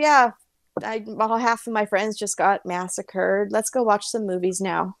life. Yeah. Half of my friends just got massacred. Let's go watch some movies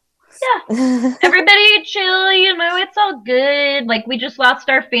now. Yeah. Everybody chill, you know, it's all good. Like, we just lost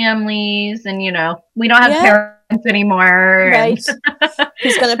our families and, you know, we don't have parents anymore. Right.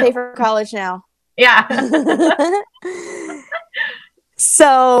 Who's going to pay for college now? Yeah.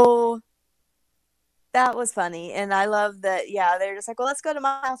 So that was funny. And I love that, they're just like, well, let's go to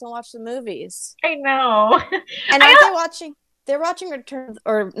my house and watch some movies. I know. And are they watching? They're watching Return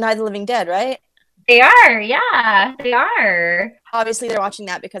or Night of the Living Dead, right? They are, yeah. They are. Obviously, they're watching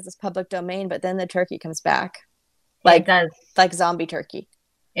that because it's public domain, but then the turkey comes back. Like, it does. Like zombie turkey.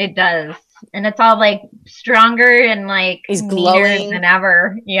 It does. And it's all, like, stronger and, like, he's glowing than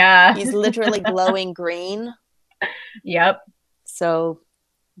ever. Yeah. He's literally glowing green. Yep. So,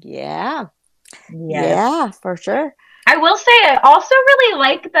 yeah, for sure. I will say I also really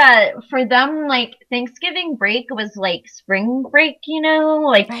like that for them, like, Thanksgiving break was like spring break, you know?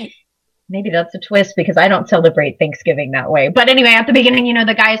 Like, maybe that's a twist because I don't celebrate Thanksgiving that way. But anyway, at the beginning, you know,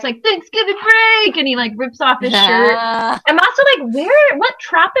 the guy's like, Thanksgiving break! And he, like, rips off his shirt. I'm also like, what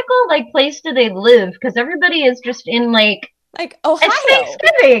tropical, like, place do they live? Because everybody is just in, like Ohio. It's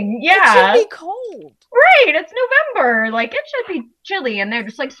Thanksgiving, yeah. It should be cold. Right, it's November. Like, it should be chilly, and they're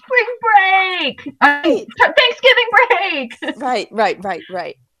just like, spring break! Thanksgiving break!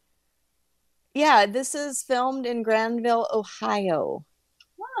 Right. Yeah, this is filmed in Granville, Ohio.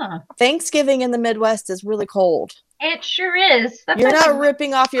 Huh. Thanksgiving in the Midwest is really cold. It sure is. You're not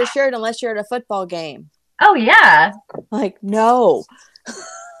ripping off your shirt unless you're at a football game. Oh, yeah. Like, no.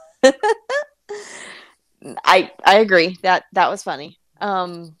 I agree. That was funny.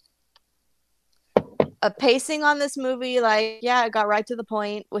 A pacing on this movie, like, yeah, it got right to the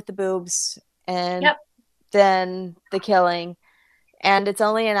point with the boobs and then the killing. And it's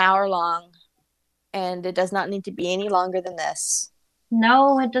only an hour long, and it does not need to be any longer than this.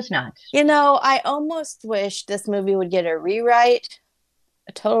 No, it does not. You know, I almost wish this movie would get a rewrite,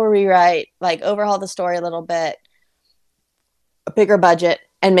 a total rewrite, like overhaul the story a little bit, a bigger budget,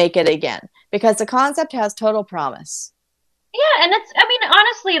 and make it again. Because the concept has total promise. Yeah, and it's, I mean,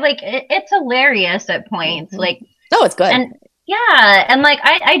 honestly, like, it's hilarious at points. Like, oh, it's good. And yeah, and like,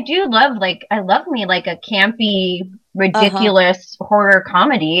 I do love, like, I love me, like, a campy, ridiculous horror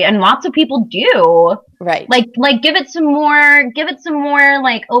comedy, and lots of people do. Right. Like, give it some more,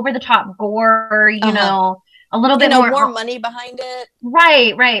 like, over the top gore, you know, a little bit more money behind it.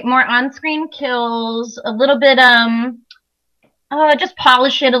 Right. More on-screen kills, a little bit, just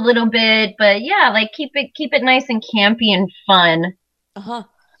polish it a little bit, but yeah, like keep it nice and campy and fun. But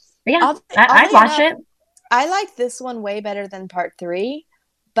yeah, I'd watch it. I like this one way better than part 3,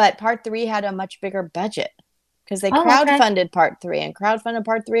 but part 3 had a much bigger budget because they crowdfunded part 3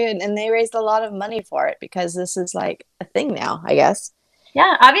 and and they raised a lot of money for it because this is like a thing now, I guess.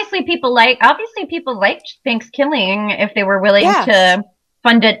 Yeah, obviously people liked ThanksKilling if they were willing to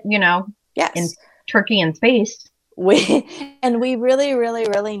fund it, you know, in Turkey and space. We really, really,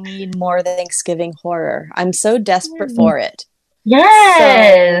 really need more Thanksgiving horror. I'm so desperate for it.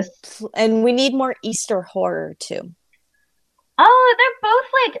 Yes. So, and we need more Easter horror too. Oh,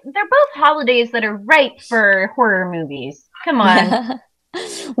 they're both holidays that are ripe for horror movies. Come on.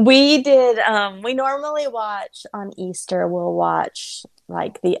 We normally watch on Easter, we'll watch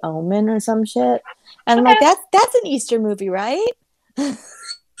like The Omen or some shit. And like that's an Easter movie, right?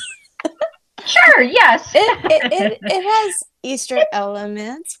 Sure, yes. It has Easter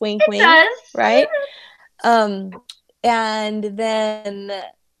elements, wink wink, does. Right? And then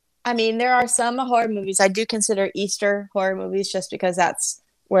I mean there are some horror movies I do consider Easter horror movies just because that's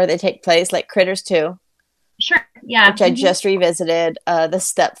where they take place, like Critters 2. Sure, yeah. Which I just revisited, The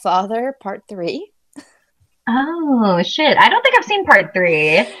Stepfather, part 3. Oh, shit. I don't think I've seen part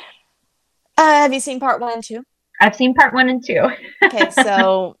 3. Have you seen part 1 and 2? I've seen part 1 and 2. Okay,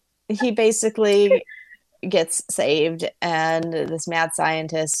 so he basically gets saved and this mad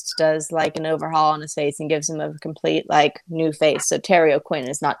scientist does like an overhaul on his face and gives him a complete like new face. So Terry O'Quinn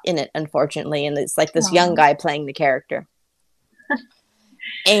is not in it, unfortunately, and it's like this young guy playing the character.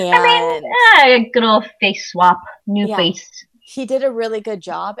 And I mean, good old face swap, new face. He did a really good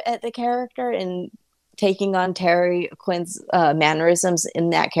job at the character in taking on Terry O'Quinn's mannerisms in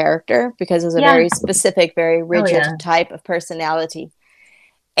that character because it was a very specific, very rigid type of personality.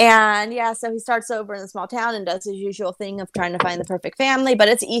 And so he starts over in a small town and does his usual thing of trying to find the perfect family, but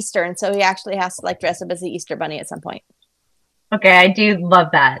it's Easter, and so he actually has to like dress up as the Easter bunny at some point. Okay, I do love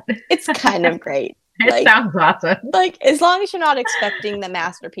that. It's kind of great. It sounds awesome. Like, as long as you're not expecting the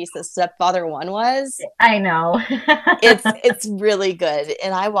masterpiece that Stepfather 1 was. I know. it's really good,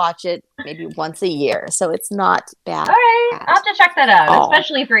 and I watch it maybe once a year, so it's not bad. All right, I'll have to check that out,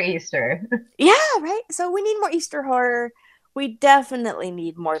 especially for Easter. Yeah, right? So we need more Easter horror. We definitely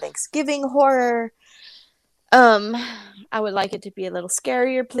need more Thanksgiving horror. I would like it to be a little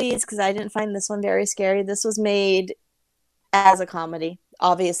scarier, please, because I didn't find this one very scary. This was made as a comedy.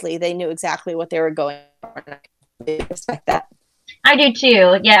 Obviously, they knew exactly what they were going for. I respect that. I do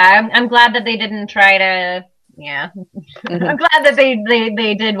too. Yeah, I'm glad that they didn't try to. Yeah, I'm glad that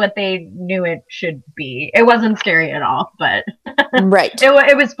they did what they knew it should be. It wasn't scary at all, but right.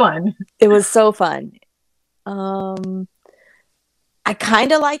 It was fun. It was so fun. I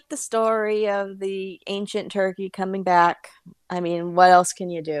kind of like the story of the ancient turkey coming back. I mean, what else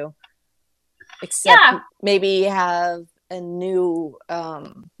can you do? Except maybe have a new,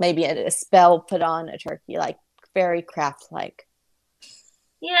 maybe a spell put on a turkey, like very craft-like.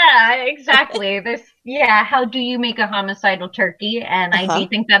 Yeah, exactly. How do you make a homicidal turkey? And I do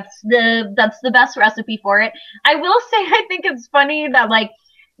think that's the best recipe for it. I will say, I think it's funny that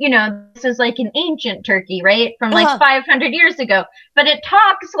this is like an ancient turkey, right? From 500 years ago. But it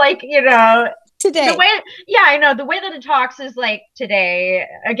talks like, today. I know. The way that it talks is like today.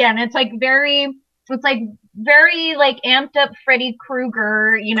 Again, it's like very like amped up Freddy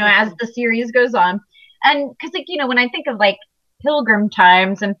Krueger, as the series goes on. And because, like, when I think of like pilgrim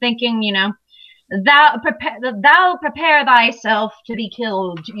times, I'm thinking, thou prepare thyself to be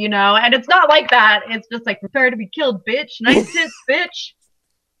killed, and it's not like that. It's just like, prepare to be killed, bitch. Nice tits, bitch.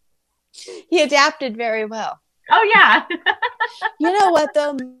 He adapted very well. Oh, yeah. You know what,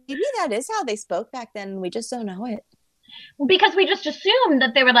 though? Maybe that is how they spoke back then. We just don't know it. Because we just assumed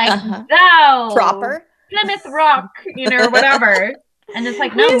that they were like, thou. Proper. Plymouth Rock, whatever. And it's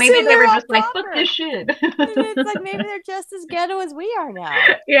like, no, maybe they were just like, fuck this shit. It's like, maybe they're just as ghetto as we are now.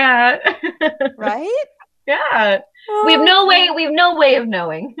 Yeah. Right? Yeah. We have no way of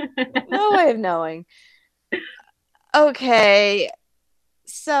knowing. No way of knowing. Okay.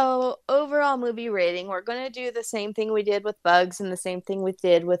 So, overall movie rating, we're going to do the same thing we did with Bugs and the same thing we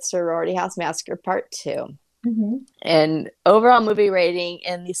did with Sorority House Massacre Part 2. Mm-hmm. And overall movie rating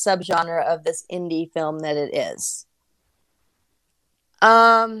in the subgenre of this indie film that it is.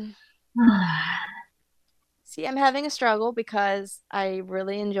 See, I'm having a struggle because I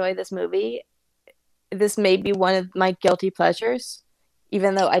really enjoy this movie. This may be one of my guilty pleasures,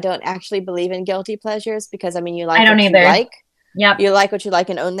 even though I don't actually believe in guilty pleasures, because, I mean, you like I don't what either. you like. Yep. You like what you like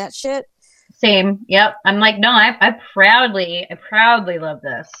and own that shit. Same. Yep. I'm like, no, I proudly love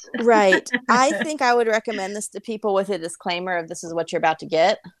this. Right. I think I would recommend this to people with a disclaimer of this is what you're about to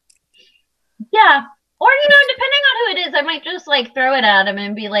get. Yeah. Or, depending on who it is, I might just like throw it at them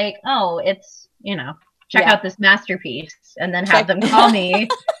and be like, oh, it's, check out this masterpiece, and then have them call me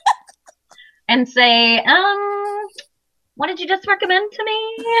and say, what did you just recommend to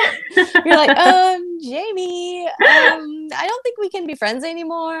me? You're like, Jamie, I don't think we can be friends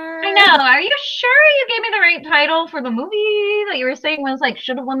anymore. I know. Are you sure you gave me the right title for the movie that you were saying was like,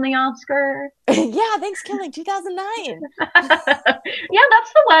 should have won the Oscar? Yeah, ThanksKilling 2009. Yeah,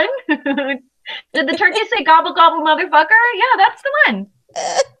 that's the one. Did the turkey say gobble gobble motherfucker? Yeah, that's the one.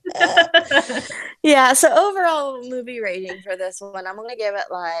 Yeah, so overall movie rating for this one, I'm going to give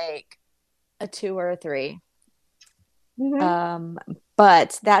it like a 2 or a 3. Mm-hmm.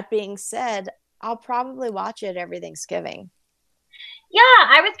 But that being said, I'll probably watch it every Thanksgiving. Yeah,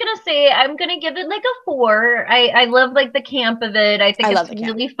 I was gonna say I'm gonna give it like a 4. I love like the camp of it. I think it's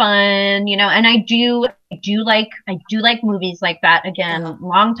really fun, and I do like movies like that. Again,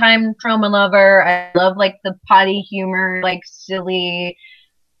 longtime trauma lover. I love like the potty humor, like silly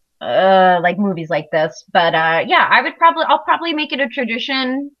like movies like this. But yeah, I'll probably make it a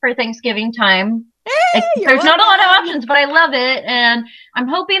tradition for Thanksgiving time. There's not a lot of options, but I love it, and I'm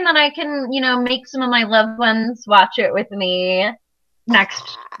hoping that I can, make some of my loved ones watch it with me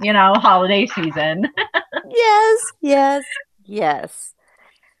next, holiday season. Yes.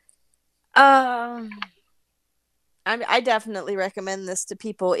 I definitely recommend this to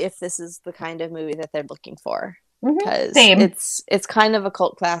people if this is the kind of movie that they're looking for, because it's kind of a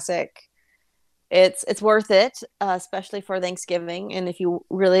cult classic. It's worth it, especially for Thanksgiving, and if you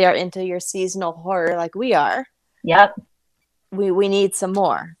really are into your seasonal horror like we are. Yep. We need some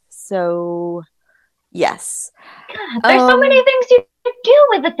more. So, yes. God, there's so many things you could do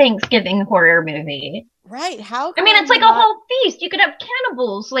with a Thanksgiving horror movie. Right. It's like a whole feast. You could have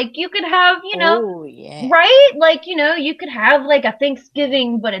cannibals. Like, you could have, Oh, yeah. right? Like, you could have like a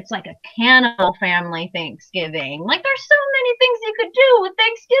Thanksgiving, but it's like a cannibal family Thanksgiving. Like, there's so many things you could do with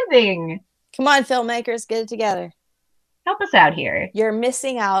Thanksgiving. Come on, filmmakers, get it together. Help us out here. You're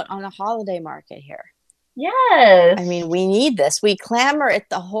missing out on a holiday market here. Yes. I mean, we need this. We clamor at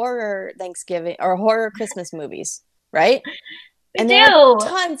the horror Thanksgiving or horror Christmas movies, right? And there are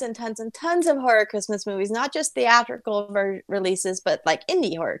tons and tons and tons of horror Christmas movies, not just theatrical releases, but like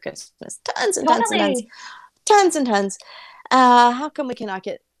indie horror Christmas. Tons and tons and tons. Tons and tons. How come we cannot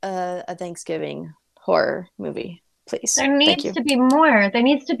get a Thanksgiving horror movie? Please. There needs to be more. There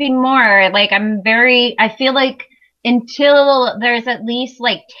needs to be more. Like, I feel like until there's at least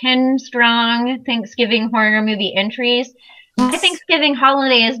like 10 strong Thanksgiving horror movie entries, my Thanksgiving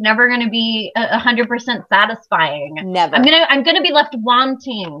holiday is never going to be 100% satisfying. Never. I'm going to be left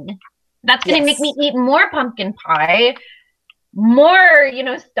wanting. That's going to make me eat more pumpkin pie, more,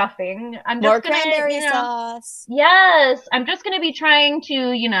 stuffing. More cranberry sauce. Yes. I'm just going to be trying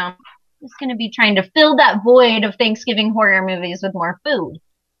to, fill that void of Thanksgiving horror movies with more food.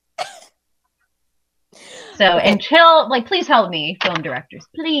 So until, please help me, film directors,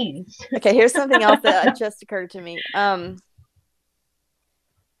 please. Okay, here's something else that just occurred to me.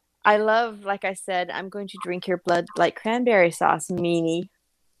 I love, like I said, I'm going to drink your blood like cranberry sauce, meany.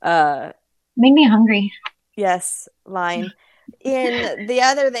 Made me hungry. Yes, line. In the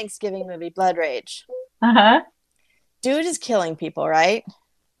other Thanksgiving movie, Blood Rage. Dude is killing people, right?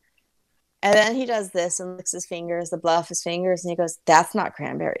 And then he does this and licks his fingers, the bluff his fingers, and he goes, "That's not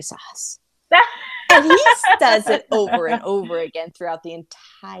cranberry sauce." And he does it over and over again throughout the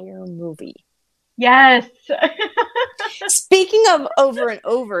entire movie. Yes. Speaking of over and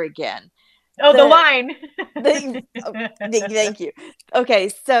over again. Oh, the line. Thank you. Okay,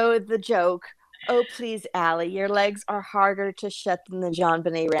 so the joke. Oh, please, Allie, your legs are harder to shut than the John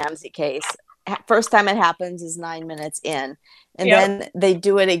Benet Ramsey case. First time it happens is 9 minutes in. And then they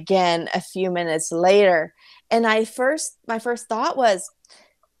do it again a few minutes later. And my first thought was,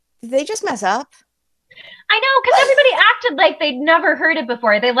 did they just mess up? I know, because everybody acted like they'd never heard it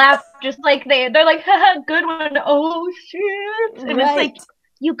before. They laughed just like they're like, haha, good one. Oh, shit. And it's like,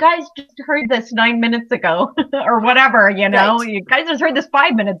 you guys just heard this 9 minutes ago or whatever, you know? Right. You guys just heard this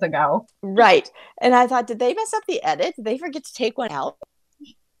 5 minutes ago. Right. And I thought, did they mess up the edit? Did they forget to take one out?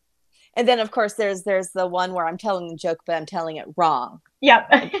 And then, of course, there's the one where I'm telling the joke, but I'm telling it wrong. Yep.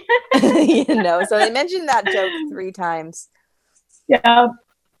 So they mentioned that joke 3 times. Yeah.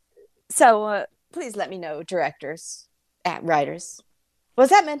 So please let me know, directors, writers. Was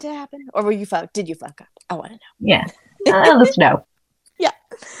that meant to happen? Or did you fuck up? I want to know. Yeah. Let us know. Yeah.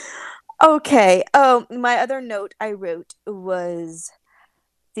 Okay. Oh, my other note I wrote was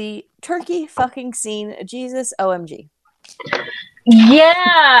the turkey fucking scene. Jesus, OMG.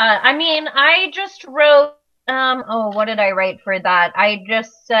 Yeah. I mean, I just wrote, what did I write for that? I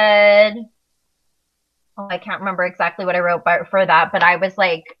just said, I can't remember exactly what I wrote for that, but I was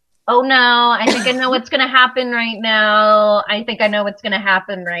like, oh no, I think I know what's going to happen right now. I think I know what's going to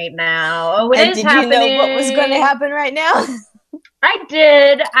happen right now. Oh, did you know what was going to happen right now? I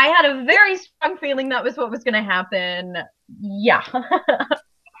did. I had a very strong feeling that was what was going to happen. Yeah.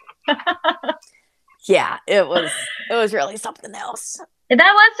 Yeah, it was really something else. That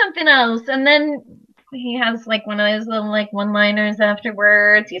was something else. And then he has like one of those little like one-liners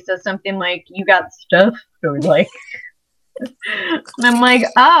afterwards. He says something like, "You got stuff?" Or like, and I'm like,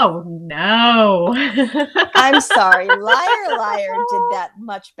 oh no. I'm sorry. Liar, liar did that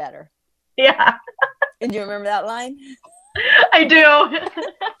much better. Yeah. And you remember that line? I do.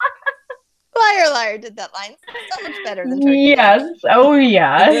 Liar, liar did that line so much better than turkey. Yes. Oh,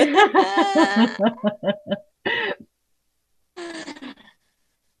 yeah.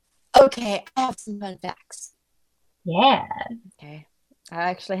 Okay, I have some fun facts. Yeah. Okay. I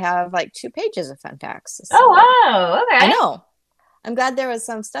actually have like 2 pages of fun facts. So oh, wow. Okay. I know. I'm glad there was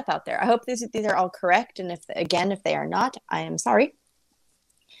some stuff out there. I hope these are all correct. And if they are not, I am sorry.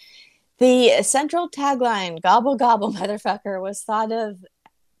 The central tagline, "Gobble, gobble, motherfucker," was thought of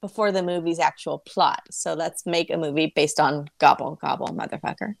before the movie's actual plot. So let's make a movie based on "Gobble, gobble,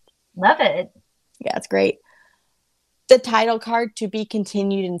 motherfucker." Love it. Yeah, it's great. The title card, "To Be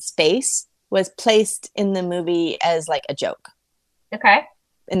Continued in Space," was placed in the movie as like a joke. Okay.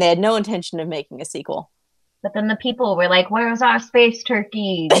 And they had no intention of making a sequel. But then the people were like, "Where's our space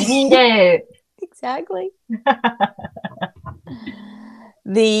turkey? We need it." Exactly.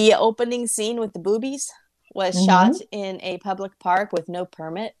 The opening scene with the boobies was shot in a public park with no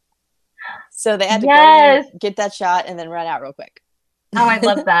permit. So they had to go in, get that shot, and then run out real quick. Oh, I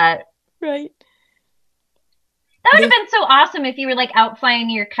love that. Right. That would have been so awesome if you were like out flying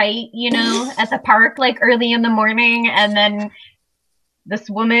your kite, you know, at the park like early in the morning, and then this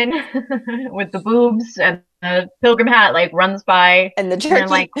woman with the boobs and the pilgrim hat like runs by, and the turkey,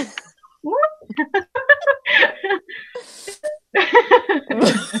 and like,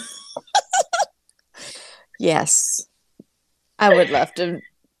 yes, I would love to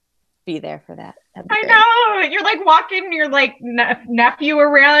be there for that. I know, you're like walking your like nephew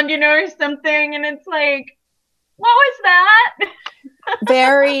around, you know, or something, and it's like, what was that?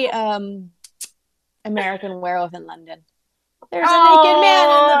 Very American Werewolf in London. There's a naked man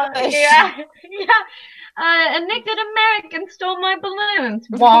in the bush. Yeah, yeah. A naked American stole my balloons.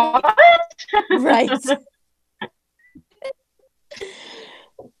 What? Right.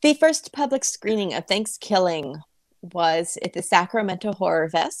 The first public screening of ThanksKilling was at the Sacramento Horror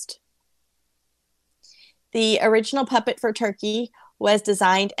Fest. The original puppet for Turkey was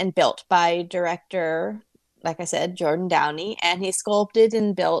designed and built by director, like I said, Jordan Downey, and he sculpted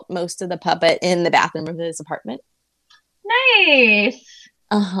and built most of the puppet in the bathroom of his apartment. Nice.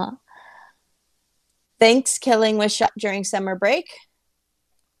 Uh-huh. ThanksKilling was shot during summer break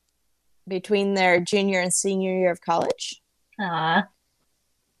between their junior and senior year of college.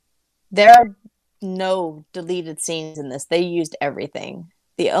 There are no deleted scenes in this. They used everything.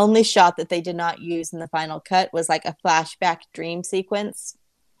 The only shot that they did not use in the final cut was like a flashback dream sequence.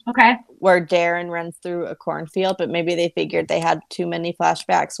 Okay. Where Darren runs through a cornfield, but maybe they figured they had too many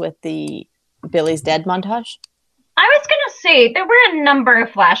flashbacks with the Billy's Dead montage. I was gonna say there were a number of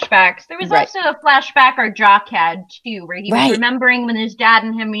flashbacks. There was Right. also a flashback our Jock had too, where he was Right. remembering when his dad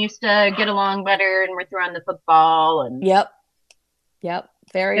and him used to get along better and were throwing the football. And Yep.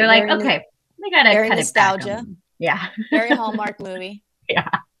 Very. they're like, very okay, we gotta very cut nostalgia. it back. Yeah. Very Hallmark movie. Yeah.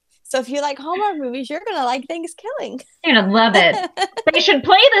 So if you like Hallmark movies, you're gonna like ThanksKilling. You're gonna love it. They should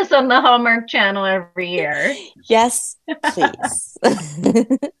play this on the Hallmark Channel every year. Yes, please.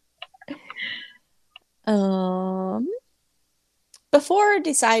 Before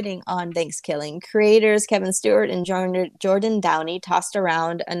deciding on ThanksKilling, creators Kevin Stewart and Jordan Downey tossed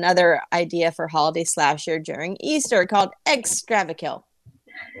around another idea for holiday slasher during Easter called Extravakill.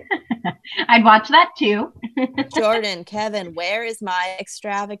 I'd watch that too. Jordan, Kevin, where is my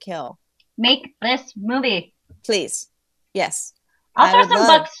Extravakill? Make this movie. Please. Yes. I'll throw some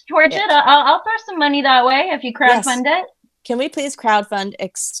bucks towards it. I'll throw some money that way if you crowdfund it. Can we please crowdfund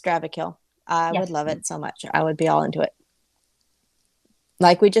Extravakill? I would love it so much. I would be all into it.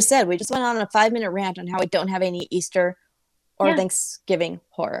 Like we just said, we just went on a 5-minute rant on how we don't have any Easter or Thanksgiving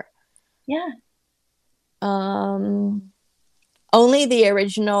horror. Yeah. Only the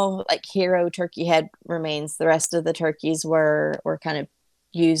original hero turkey head remains. The rest of the turkeys were kind of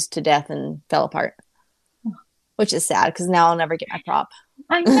used to death and fell apart, which is sad because now I'll never get my prop.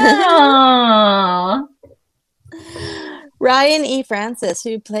 I know. Ryan E. Francis,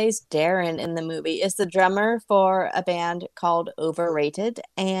 who plays Darren in the movie, is the drummer for a band called Overrated,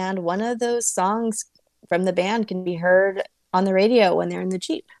 and one of those songs from the band can be heard on the radio when they're in the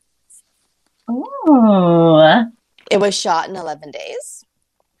Jeep. Ooh. It was shot in 11 days.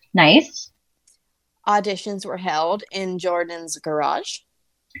 Nice. Auditions were held in Jordan's garage.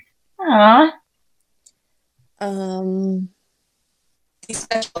 Aww. The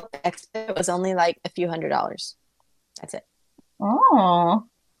special effects was only a few $100s. That's it. Oh.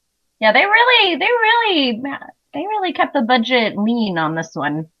 Yeah, they really kept the budget lean on this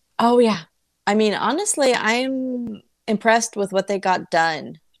one. Oh yeah. I mean, honestly, I'm impressed with what they got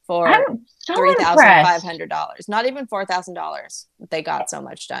done for $3,500. Not even $4,000. They got so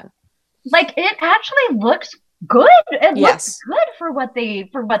much done. It actually looks good. It looks good for what they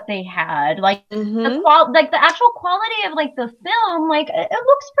had. The actual quality of the film, it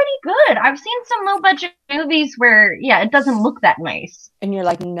looks pretty good. I've seen some low budget movies where it doesn't look that nice. And you're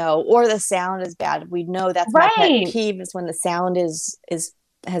like, no, or the sound is bad. We know that's my pet peeve is when the sound has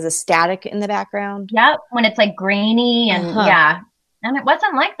a static in the background. Yep, when it's grainy and and it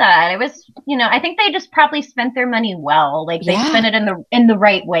wasn't like that. It was, I think they just probably spent their money well. They spent it in the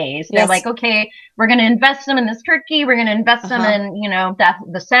right ways. They're like, okay, we're going to invest them in this turkey. We're going to invest them in,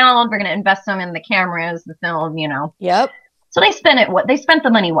 the sound. We're going to invest them in the cameras, the film, Yep. So they spent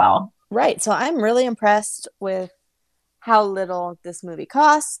the money well. Right. So I'm really impressed with how little this movie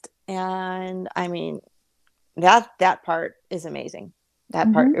cost. And I mean, that part is amazing.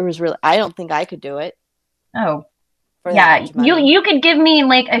 That part, it was really, I don't think I could do it. Oh, yeah, you could give me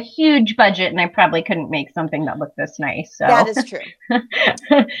a huge budget and I probably couldn't make something that looked this nice. So that is true.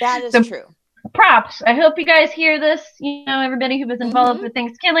 That is true. Props. I hope you guys hear this, everybody who was involved with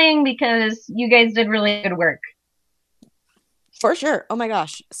ThanksKilling, because you guys did really good work. For sure. Oh my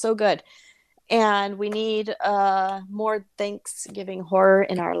gosh, so good. And we need more Thanksgiving horror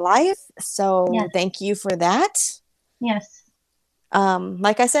in our life. So thank you for that. Yes.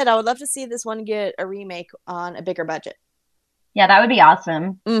 Like I said, I would love to see this one get a remake on a bigger budget. Yeah, that would be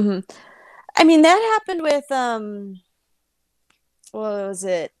awesome. Mm-hmm. I mean, that happened with what was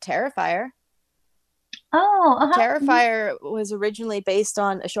it? Terrifier. Oh, Terrifier was originally based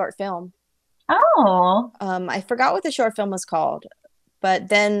on a short film. Oh. I forgot what the short film was called, but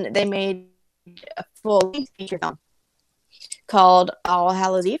then they made a full feature film called All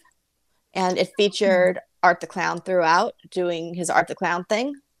Hallows Eve, and it featured Art the Clown throughout, doing his Art the Clown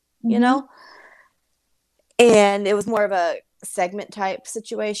thing, and it was more of a segment type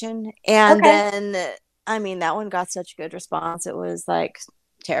situation. And then, I mean, that one got such a good response. It was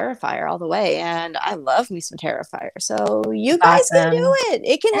Terrifier all the way, and I love me some Terrifier. So you guys can do it.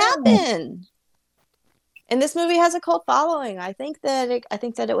 It can happen. And this movie has a cult following. I think that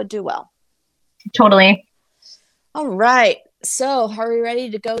it would do well. Totally. All right. So, are we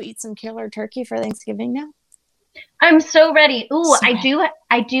ready to go eat some killer turkey for Thanksgiving now? I'm so ready. Ooh, I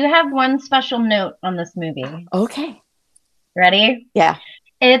do have one special note on this movie. Okay. Ready? Yeah.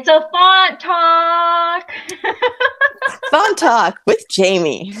 It's a font talk. Font talk with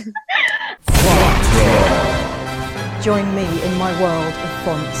Jamie. Join me in my world of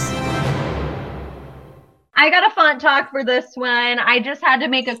fonts. I got a font talk for this one. I just had to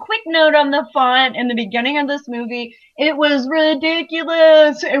make a quick note on the font in the beginning of this movie. It was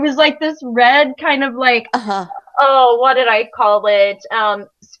ridiculous. It was this red kind of oh, what did I call it?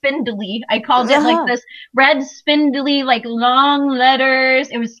 Spindly. I called it like this red spindly, like long letters.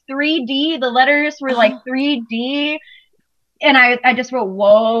 It was 3D. The letters were like 3D. And I just wrote,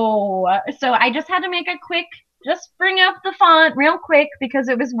 whoa. So I just had to make a quick, just bring up the font real quick because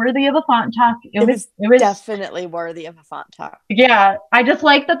it was worthy of a font talk. It was definitely worthy of a font talk. Yeah. I just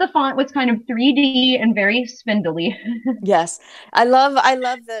like that the font was kind of 3D and very spindly. Yes. I love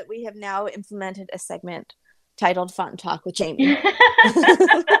that we have now implemented a segment titled Font Talk with Jamie.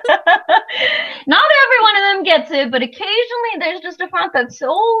 Not every one of them gets it, but occasionally there's just a font that's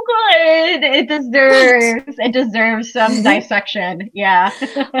so good. It deserves some dissection. Yeah.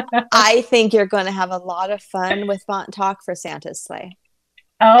 I think you're going to have a lot of fun with Font Talk for Santa's sleigh.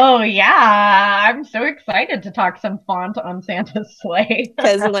 Oh yeah, I'm so excited to talk some font on Santa's sleigh.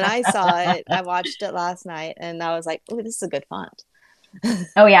 Because when I saw it, I watched it last night and I was like, oh, this is a good font.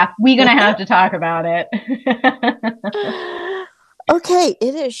 Oh yeah, we're gonna have to talk about it. Okay,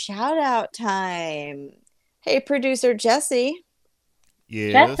 it is shout out time. Hey, producer Jesse.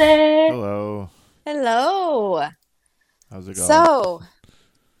 Yes. Jesse. Hello. How's it going? So,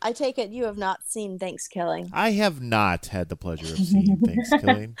 I take it you have not seen ThanksKilling. I have not had the pleasure of seeing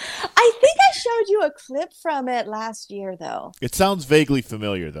ThanksKilling. I think I showed you a clip from it last year, though. It sounds vaguely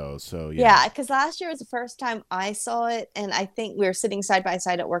familiar, though. So yeah, because last year was the first time I saw it, and I think we were sitting side by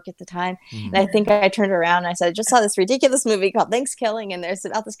side at work at the time. And I think I turned around and I said, "I just saw this ridiculous movie called ThanksKilling, and there's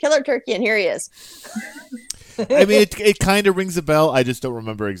about this killer turkey, and here he is." I mean, it kind of rings a bell. I just don't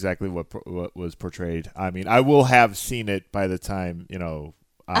remember exactly what was portrayed. I mean, I will have seen it by the time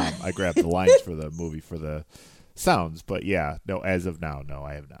I grabbed the lines for the movie for the sounds, but yeah, no. As of now, no,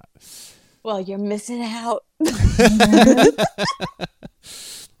 I have not. Well, you're missing out. and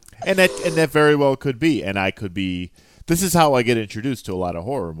that very well could be, and I could be. This is how I get introduced to a lot of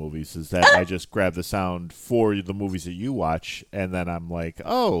horror movies: is that I just grab the sound for the movies that you watch, and then I'm like,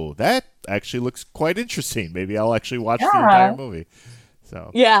 oh, that actually looks quite interesting. Maybe I'll actually watch the entire movie.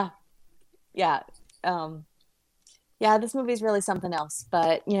 So yeah. Yeah, this movie's really something else,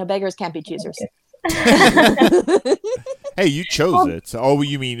 but beggars can't be choosers. Hey, you chose it. So,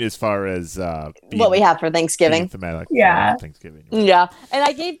 you mean as far as what we have for Thanksgiving? Thematic yeah, Thanksgiving. Right? Yeah, and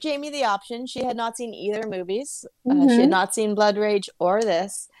I gave Jamie the option. She had not seen either movies. She had not seen Blood Rage or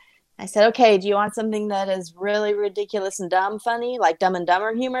this. I said, "Okay, do you want something that is really ridiculous and dumb funny, like Dumb and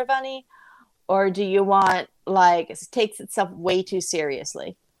Dumber humor funny, or do you want it takes itself way too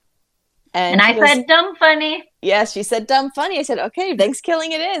seriously?" And I said dumb funny. Yes, she said dumb funny. I said, okay,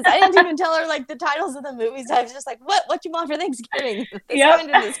 ThanksKilling it is. I didn't even tell her the titles of the movies. I was just like, what you want for Thanksgiving?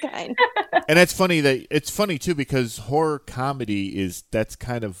 This kind. And it's funny too, because horror comedy that's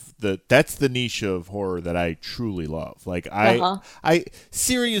the niche of horror that I truly love. I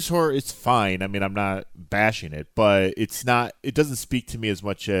serious horror is fine. I mean, I'm not bashing it, but it doesn't speak to me as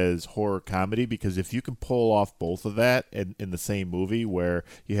much as horror comedy, because if you can pull off both of that in the same movie, where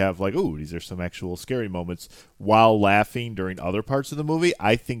you have these are some actual scary moments while laughing during other parts of the movie,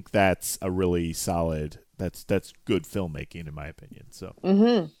 I think that's a really solid. That's good filmmaking, in my opinion. So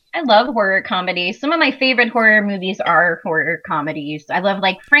I love horror comedy. Some of my favorite horror movies are horror comedies. I love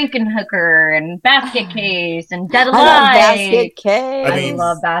Frankenhooker and Basket Case and Dead Alive. I love Basket Case. I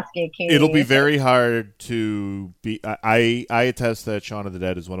love Basket Case. It'll be very hard to be. I attest that Shaun of the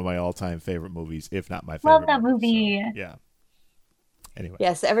Dead is one of my all-time favorite movies, if not my favorite. Love that movie. So, yeah. Anyway.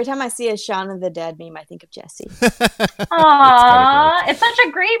 Yes, every time I see a Shaun of the Dead meme, I think of Jesse. Aww, it's such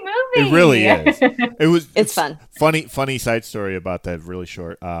a great movie. It really is. It's fun. Funny side story about that, really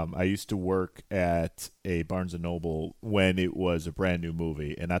short. I used to work at a Barnes and Noble when it was a brand new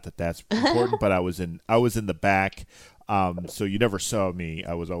movie, and not that that's important, but I was in the back. So you never saw me.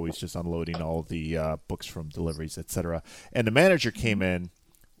 I was always just unloading all the books from deliveries, etc. And the manager came in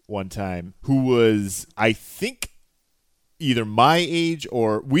one time, who was, I think, either my age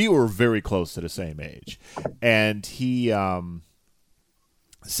or we were very close to the same age. And he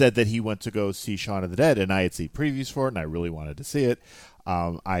said that he went to go see Shaun of the Dead, and I had seen previews for it, and I really wanted to see it.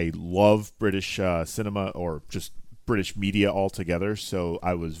 I love British cinema, or just British media altogether, so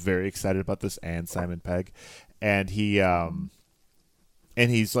I was very excited about this, and Simon Pegg. And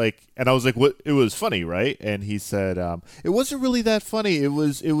he's like, and I was like, "What? It was funny, right?" And he said, "It wasn't really that funny. It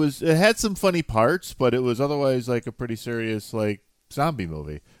had some funny parts, but it was otherwise a pretty serious zombie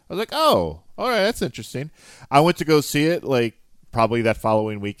movie." I was like, "Oh, all right, that's interesting." I went to go see it probably that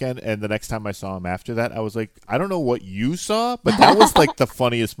following weekend, and the next time I saw him after that, I was like, "I don't know what you saw, but that was the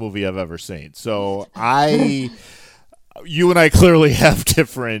funniest movie I've ever seen." So you and I clearly have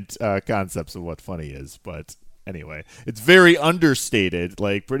different concepts of what funny is, but. anyway, it's very understated.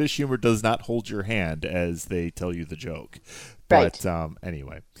 Like, British humor does not hold your hand as they tell you the joke. But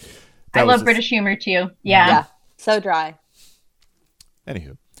anyway. I love British humor too. Yeah. So dry.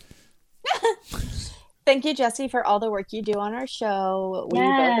 Anywho. Thank you, Jesse, for all the work you do on our show. We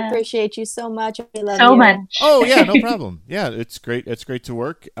both appreciate you so much. We love so you. much. Oh, yeah, no problem. Yeah, it's great. It's great to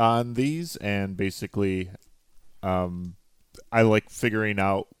work on these, and basically I like figuring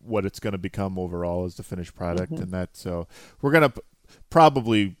out what it's going to become overall as the finished product and that. So we're going to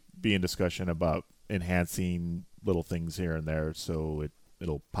probably be in discussion about enhancing little things here and there so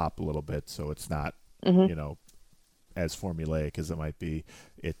it'll pop a little bit so it's not, as formulaic as it might be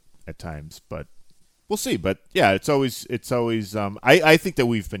at times. But we'll see. But yeah, it's always I think that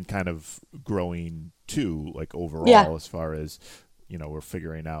we've been kind of growing too, like overall as far as, we're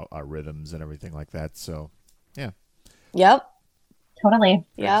figuring out our rhythms and everything like that. So yeah. Yep. Totally.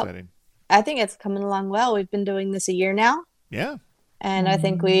 Yep. Exciting. I think it's coming along well. We've been doing this a year now. Yeah. And I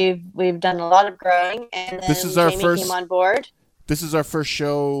think we've done a lot of growing. And then this is our Jamie first came on board. This is our first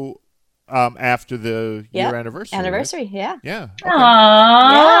show after the year anniversary. Anniversary, right? yeah. Yeah. Okay.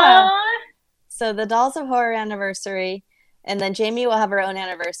 Aww. Yeah. So the Dolls of Horror anniversary, and then Jamie will have her own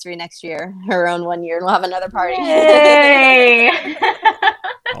anniversary next year, her own 1 year, and we'll have another party. Yay!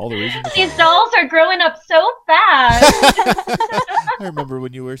 All the reasons. These dolls are growing up so fast. I remember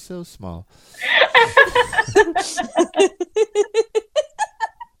when you were so small.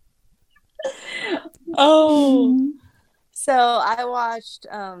 Oh. So I watched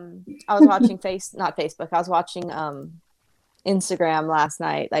I was watching I was watching Instagram last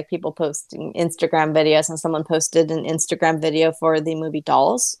night, like people posting Instagram videos, and someone posted an Instagram video for the movie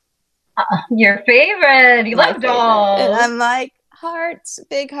Dolls. Your favorite. You love dolls. And I'm like, hearts,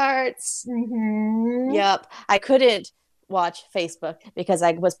 big hearts. Mm-hmm. Yep. I couldn't watch Facebook because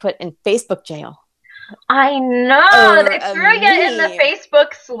I was put in Facebook jail. I know. They threw you in the meme.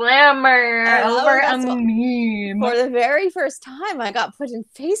 Facebook slammer over a that's meme. For the very first time, I got put in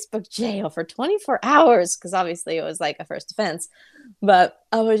Facebook jail for 24 hours because obviously it was like a first offense. But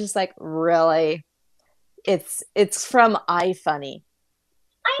I was just like, really? It's from iFunny.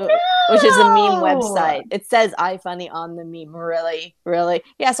 I know. Which is a meme website. It says iFunny on the meme. Really? Really?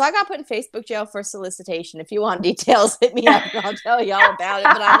 Yeah, so I got put in Facebook jail for solicitation. If you want details, hit me up and I'll tell you all about it,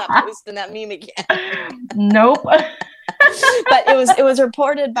 but I'm not posting that meme again. Nope. But it was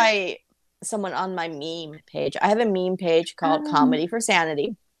reported by someone on my meme page. I have a meme page called Comedy for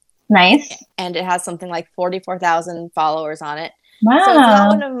Sanity. Nice. And it has something like 44,000 followers on it. Wow. So it's not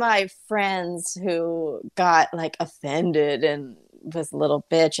one of my friends who got like offended and was a little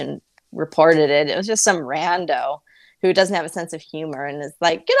bitch and reported it. It was just some rando who doesn't have a sense of humor and is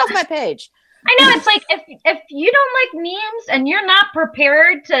like, get off my page. I know. It's like if you don't like memes and you're not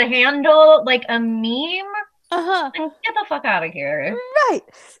prepared to handle like a meme, then get the fuck out of here. Right.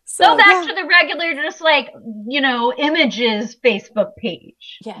 So go back to the regular, just like, images Facebook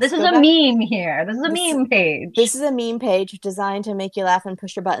page. Yes, this is a meme here. This is a meme page. This is a meme page designed to make you laugh and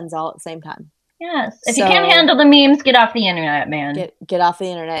push your buttons all at the same time. Yes. If you can't handle the memes, get off the internet, man. Get off the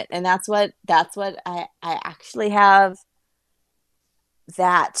internet. And that's what I actually have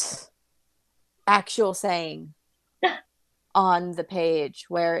that actual saying on the page.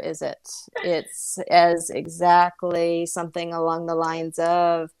 Where is it? It's as exactly something along the lines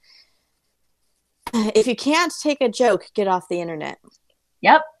of, if you can't take a joke, get off the internet.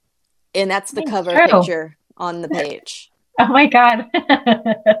 Yep. And that's the cover picture on the page. Oh my God.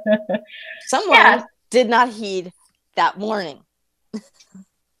 Someone did not heed that warning. I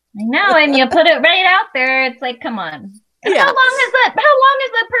know, and you put it right out there. It's like, come on. And how long has that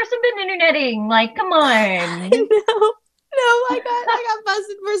person been interneting? Like, come on. I know. No, I got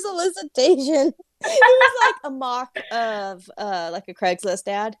busted for solicitation. It was like a mock of like a Craigslist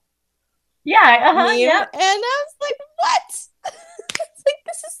ad. Yeah, yeah. And I was like, what? It's like,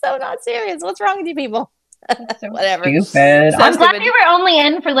 this is so not serious. What's wrong with you people? So whatever. Stupid. I'm glad you were only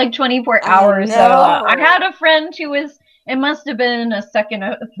in for like 24 hours. So I had a friend who was, it must have been a second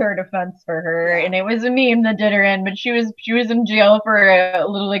or third offense for her, and it was a meme that did her in, but she was in jail for a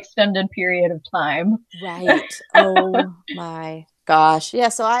little extended period of time. Right. Oh my gosh. Yeah,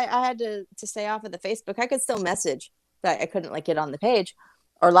 so I had to stay off of the Facebook. I could still message, but I couldn't like get on the page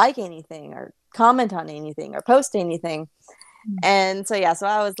or like anything or comment on anything or post anything. And so so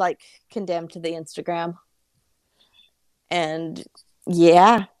I was like condemned to the Instagram. And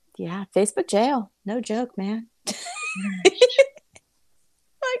Facebook jail. No joke, man.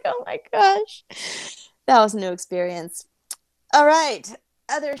 Like, oh my gosh. That was a new experience. All right.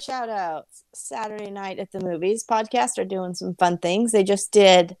 Other shout outs. Saturday Night at the Movies podcast are doing some fun things. They just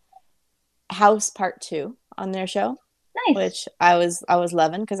did House Part 2. on their show. Nice. Which I was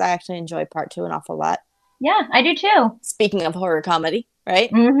loving because I actually enjoy part 2 an awful lot. Yeah, I do too. Speaking of horror comedy,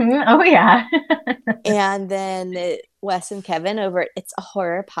 right? Mm-hmm. Oh, yeah. And then Wes and Kevin over at It's a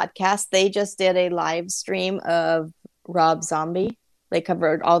Horror Podcast, they just did a live stream of Rob Zombie. They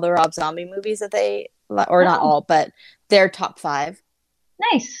covered all the Rob Zombie movies that they, or not all, but their top 5.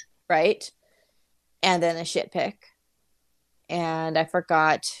 Nice. Right? And then a shit pick. And I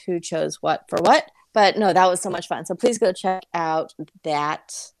forgot who chose what for what. But no, that was so much fun. So please go check out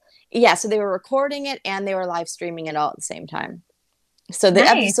that. Yeah, so they were recording it and they were live streaming it all at the same time. So the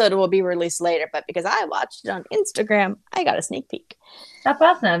episode will be released later, but because I watched it on Instagram, I got a sneak peek. That's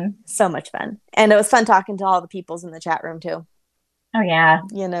awesome. So much fun. And it was fun talking to all the peoples in the chat room too. Oh, yeah.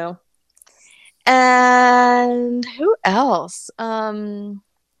 You know. And who else? Shout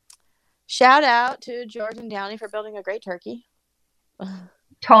out to Jordan Downey for building a great turkey.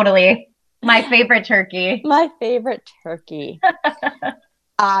 Totally. My favorite turkey. My favorite turkey.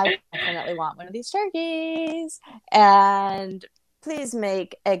 I definitely want one of these turkeys. And please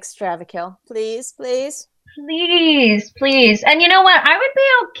make egg stravakill. Please, please. Please, please. And you know what? I would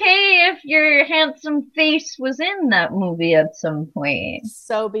be okay if your handsome face was in that movie at some point.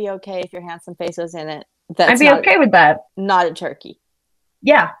 So be okay if your handsome face was in it. I'd be okay with that. Not a turkey.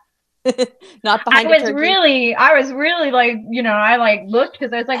 Yeah. Not behind I was really like, you know, I like looked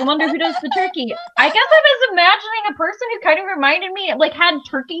because I was like, I wonder who does the turkey. I guess I was imagining a person who kind of reminded me, like, had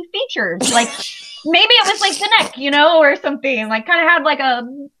turkey features. Like, maybe it was like the neck, you know, or something. Like, kind of had like a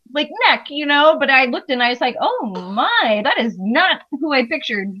neck, you know. But I looked and I was like, oh my, that is not who I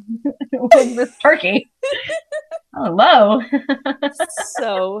pictured with this turkey. Hello.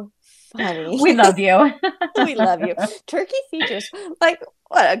 So funny. We love you. We love you. Turkey features, like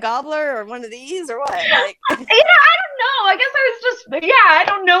what, a gobbler or one of these or what? Like, I don't know. I guess I was just, I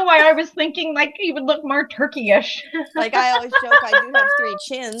don't know why I was thinking like he would look more turkey-ish. Like I always joke, I do have 3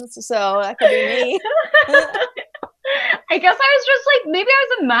 chins, so that could be me. I guess I was just like, maybe I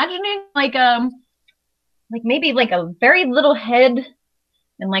was imagining like maybe like a very little head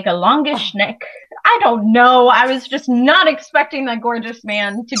and like a longish neck. I don't know. I was just not expecting that gorgeous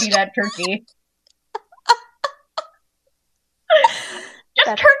man to be that turkey.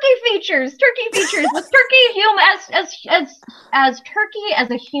 Just turkey features with turkey human as turkey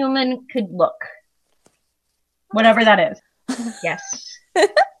as a human could look. Whatever that is. Yes.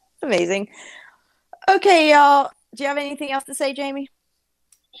 Amazing. Okay, y'all. Do you have anything else to say, Jamie?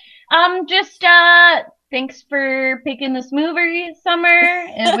 Just thanks for picking this movie, Summer.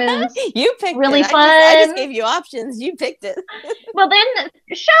 It was you picked really it. fun. I just gave you options. You picked it. Well, then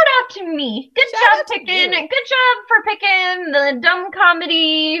shout out to me. Good job for picking the dumb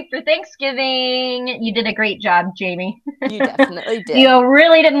comedy for Thanksgiving. You did a great job, Jamie. You definitely did. You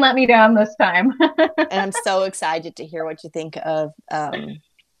really didn't let me down this time. And I'm so excited to hear what you think of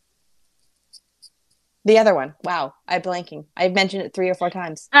the other one. Wow, I'm blanking. I've mentioned it 3 or 4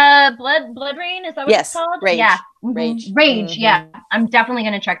 times. Blood Rain, is that what it's called? Rage. Yeah. Rage. Rage, yeah. I'm definitely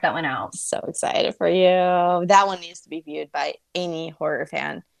going to check that one out. So excited for you. That one needs to be viewed by any horror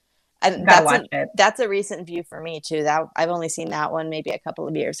fan. And that's a recent view for me too. That I've only seen that one maybe a couple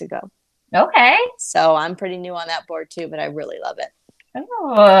of years ago. Okay. So I'm pretty new on that board too, but I really love it.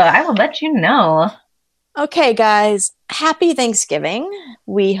 Oh, I will let you know. Okay, guys. Happy Thanksgiving.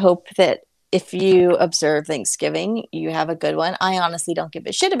 We hope that if you observe Thanksgiving, you have a good one. I honestly don't give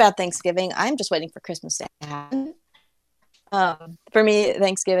a shit about Thanksgiving. I'm just waiting for Christmas to happen. For me,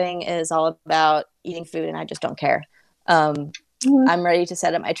 Thanksgiving is all about eating food, and I just don't care. I'm ready to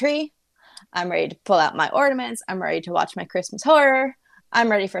set up my tree. I'm ready to pull out my ornaments. I'm ready to watch my Christmas horror.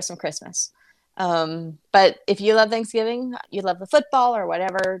 I'm ready for some Christmas. But if you love Thanksgiving, you love the football or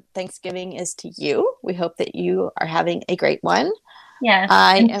whatever Thanksgiving is to you, we hope that you are having a great one. Yeah.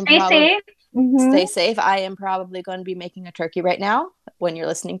 Stay safe. Mm-hmm. Stay safe. I am probably going to be making a turkey right now when you're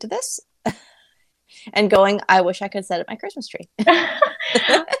listening to this and going, I wish I could set up my Christmas tree.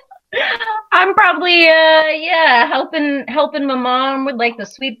 I'm probably, helping my mom with like the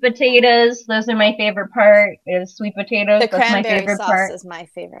sweet potatoes. Those are my favorite part is sweet potatoes. The That's cranberry my favorite sauce part. is my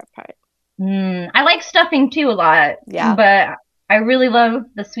favorite part. I like stuffing too a lot. Yeah. But I really love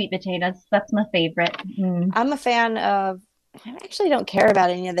the sweet potatoes. That's my favorite. I'm a fan of, I actually don't care about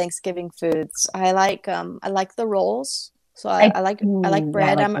any of Thanksgiving foods. I like the rolls. So I like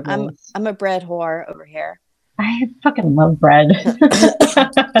bread. Yeah, I like I'm a bread whore over here. I fucking love bread.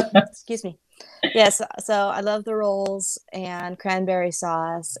 Excuse me. Yes, so I love the rolls and cranberry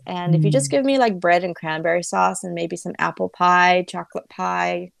sauce. And if you just give me like bread and cranberry sauce and maybe some apple pie, chocolate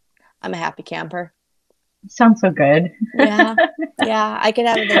pie, I'm a happy camper. Sounds so good. Yeah. I could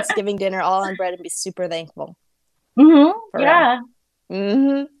have a Thanksgiving dinner all on bread and be super thankful. Yeah.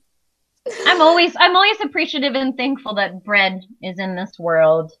 Mm-hmm. I'm always appreciative and thankful that bread is in this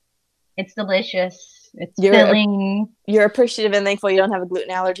world. It's delicious. It's filling. You're appreciative and thankful you don't have a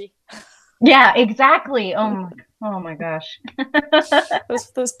gluten allergy. Yeah, exactly. Oh my gosh.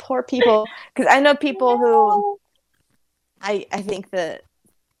 those poor people. Because I know people who I think that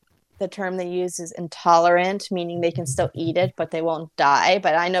the term they use is intolerant, meaning they can still eat it, but they won't die.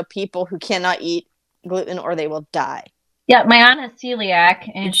 But I know people who cannot eat gluten or they will die. Yeah, my aunt is celiac,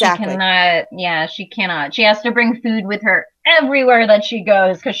 and Exactly. she cannot. Yeah, she cannot. She has to bring food with her everywhere that she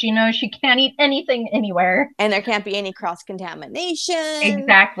goes because she knows she can't eat anything anywhere. And there can't be any cross-contamination.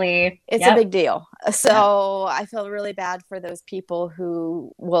 Exactly. It's a big deal. So I feel really bad for those people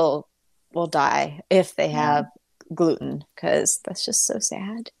who will die if they have gluten, because that's just so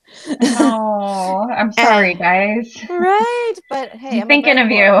sad. Oh, I'm sorry, guys. Right, but hey, I'm thinking of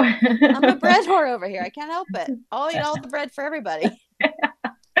you. I'm a bread whore over here. I can't help it. I'll eat all the bread for everybody.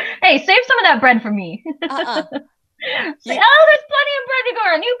 Hey, save some of that bread for me. There's plenty of bread to go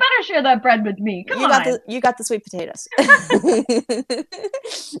around. You better share that bread with me. Come on. You got the sweet potatoes.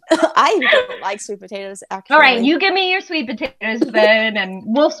 I don't like sweet potatoes, actually. All right, you give me your sweet potatoes then, and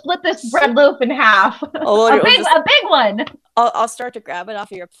we'll split this bread loaf in half. A big one. I'll start to grab it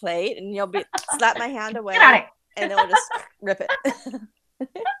off of your plate, and you'll be slap my hand away, and then we'll just rip it.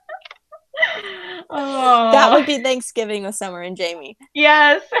 That would be Thanksgiving with Summer and Jamie.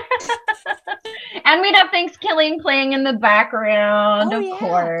 Yes. And we'd have ThanksKilling playing in the background, of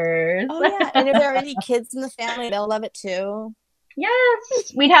course. Oh, yeah. And if there are any kids in the family, they'll love it too.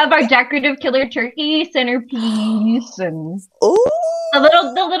 Yes. We'd have our decorative killer turkey centerpiece and the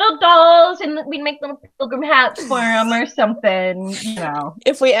little dolls, and we'd make little pilgrim hats for them or something, you know.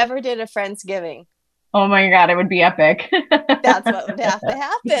 If we ever did a Friendsgiving. Oh my God, it would be epic. That's what would have to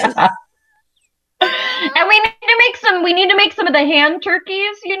happen. Yeah. And we need to make some of the hand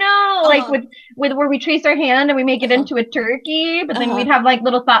turkeys, you know, like with where we trace our hand and we make it into a turkey, but then we'd have like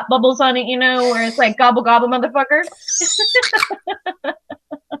little thought bubbles on it, you know, where it's like gobble gobble motherfucker.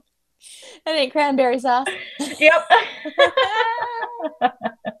 That ain't cranberry sauce. Yep.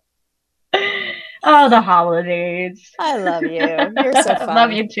 Oh, the holidays. I love you. You're so fun.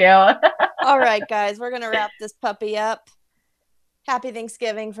 Love you too. All right, guys, we're gonna wrap this puppy up. Happy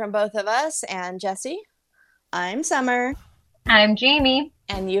Thanksgiving from both of us and Jesse. I'm Summer. I'm Jamie.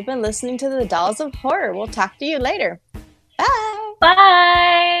 And you've been listening to the Dolls of Horror. We'll talk to you later. Bye.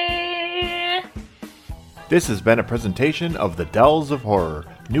 Bye. This has been a presentation of the Dolls of Horror.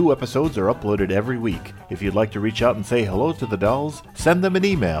 New episodes are uploaded every week. If you'd like to reach out and say hello to the dolls, send them an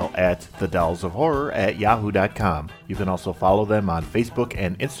email at thedollsofhorror@yahoo.com. You can also follow them on Facebook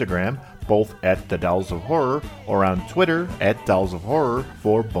and Instagram, both at The Dolls of Horror, or on Twitter at Dolls of Horror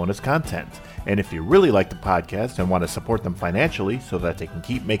for bonus content. And if you really like the podcast and want to support them financially so that they can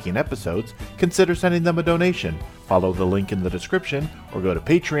keep making episodes, consider sending them a donation. Follow the link in the description or go to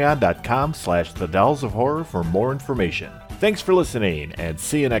patreon.com/thedollsofhorror for more information. Thanks for listening and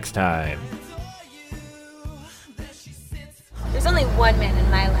see you next time. There's only one man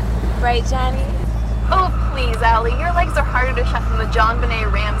in my life, right, Johnny? Oh, please, Allie. Your legs are harder to shut than the John Benet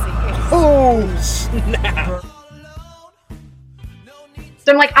Ramsey case. Oh, snap.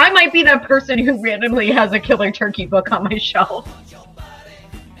 So I'm like, I might be that person who randomly has a killer turkey book on my shelf.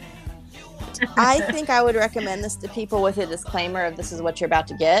 I think I would recommend this to people with a disclaimer of this is what you're about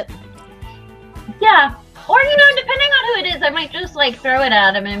to get. Yeah. Or, you know, depending on who it is, I might just, like, throw it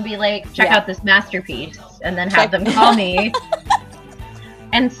at them and be like, check out this masterpiece. And then have them call me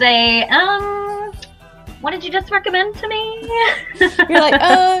and say, what did you just recommend to me? You're like,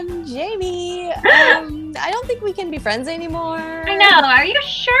 Jamie, I don't think we can be friends anymore. I know. Are you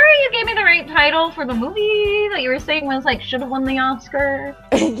sure you gave me the right title for the movie that you were saying was, like, should have won the Oscar?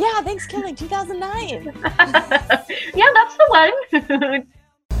 Yeah, ThanksKilling 2009. Yeah, that's the one.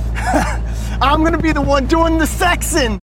 I'm gonna be the one doing the sexing!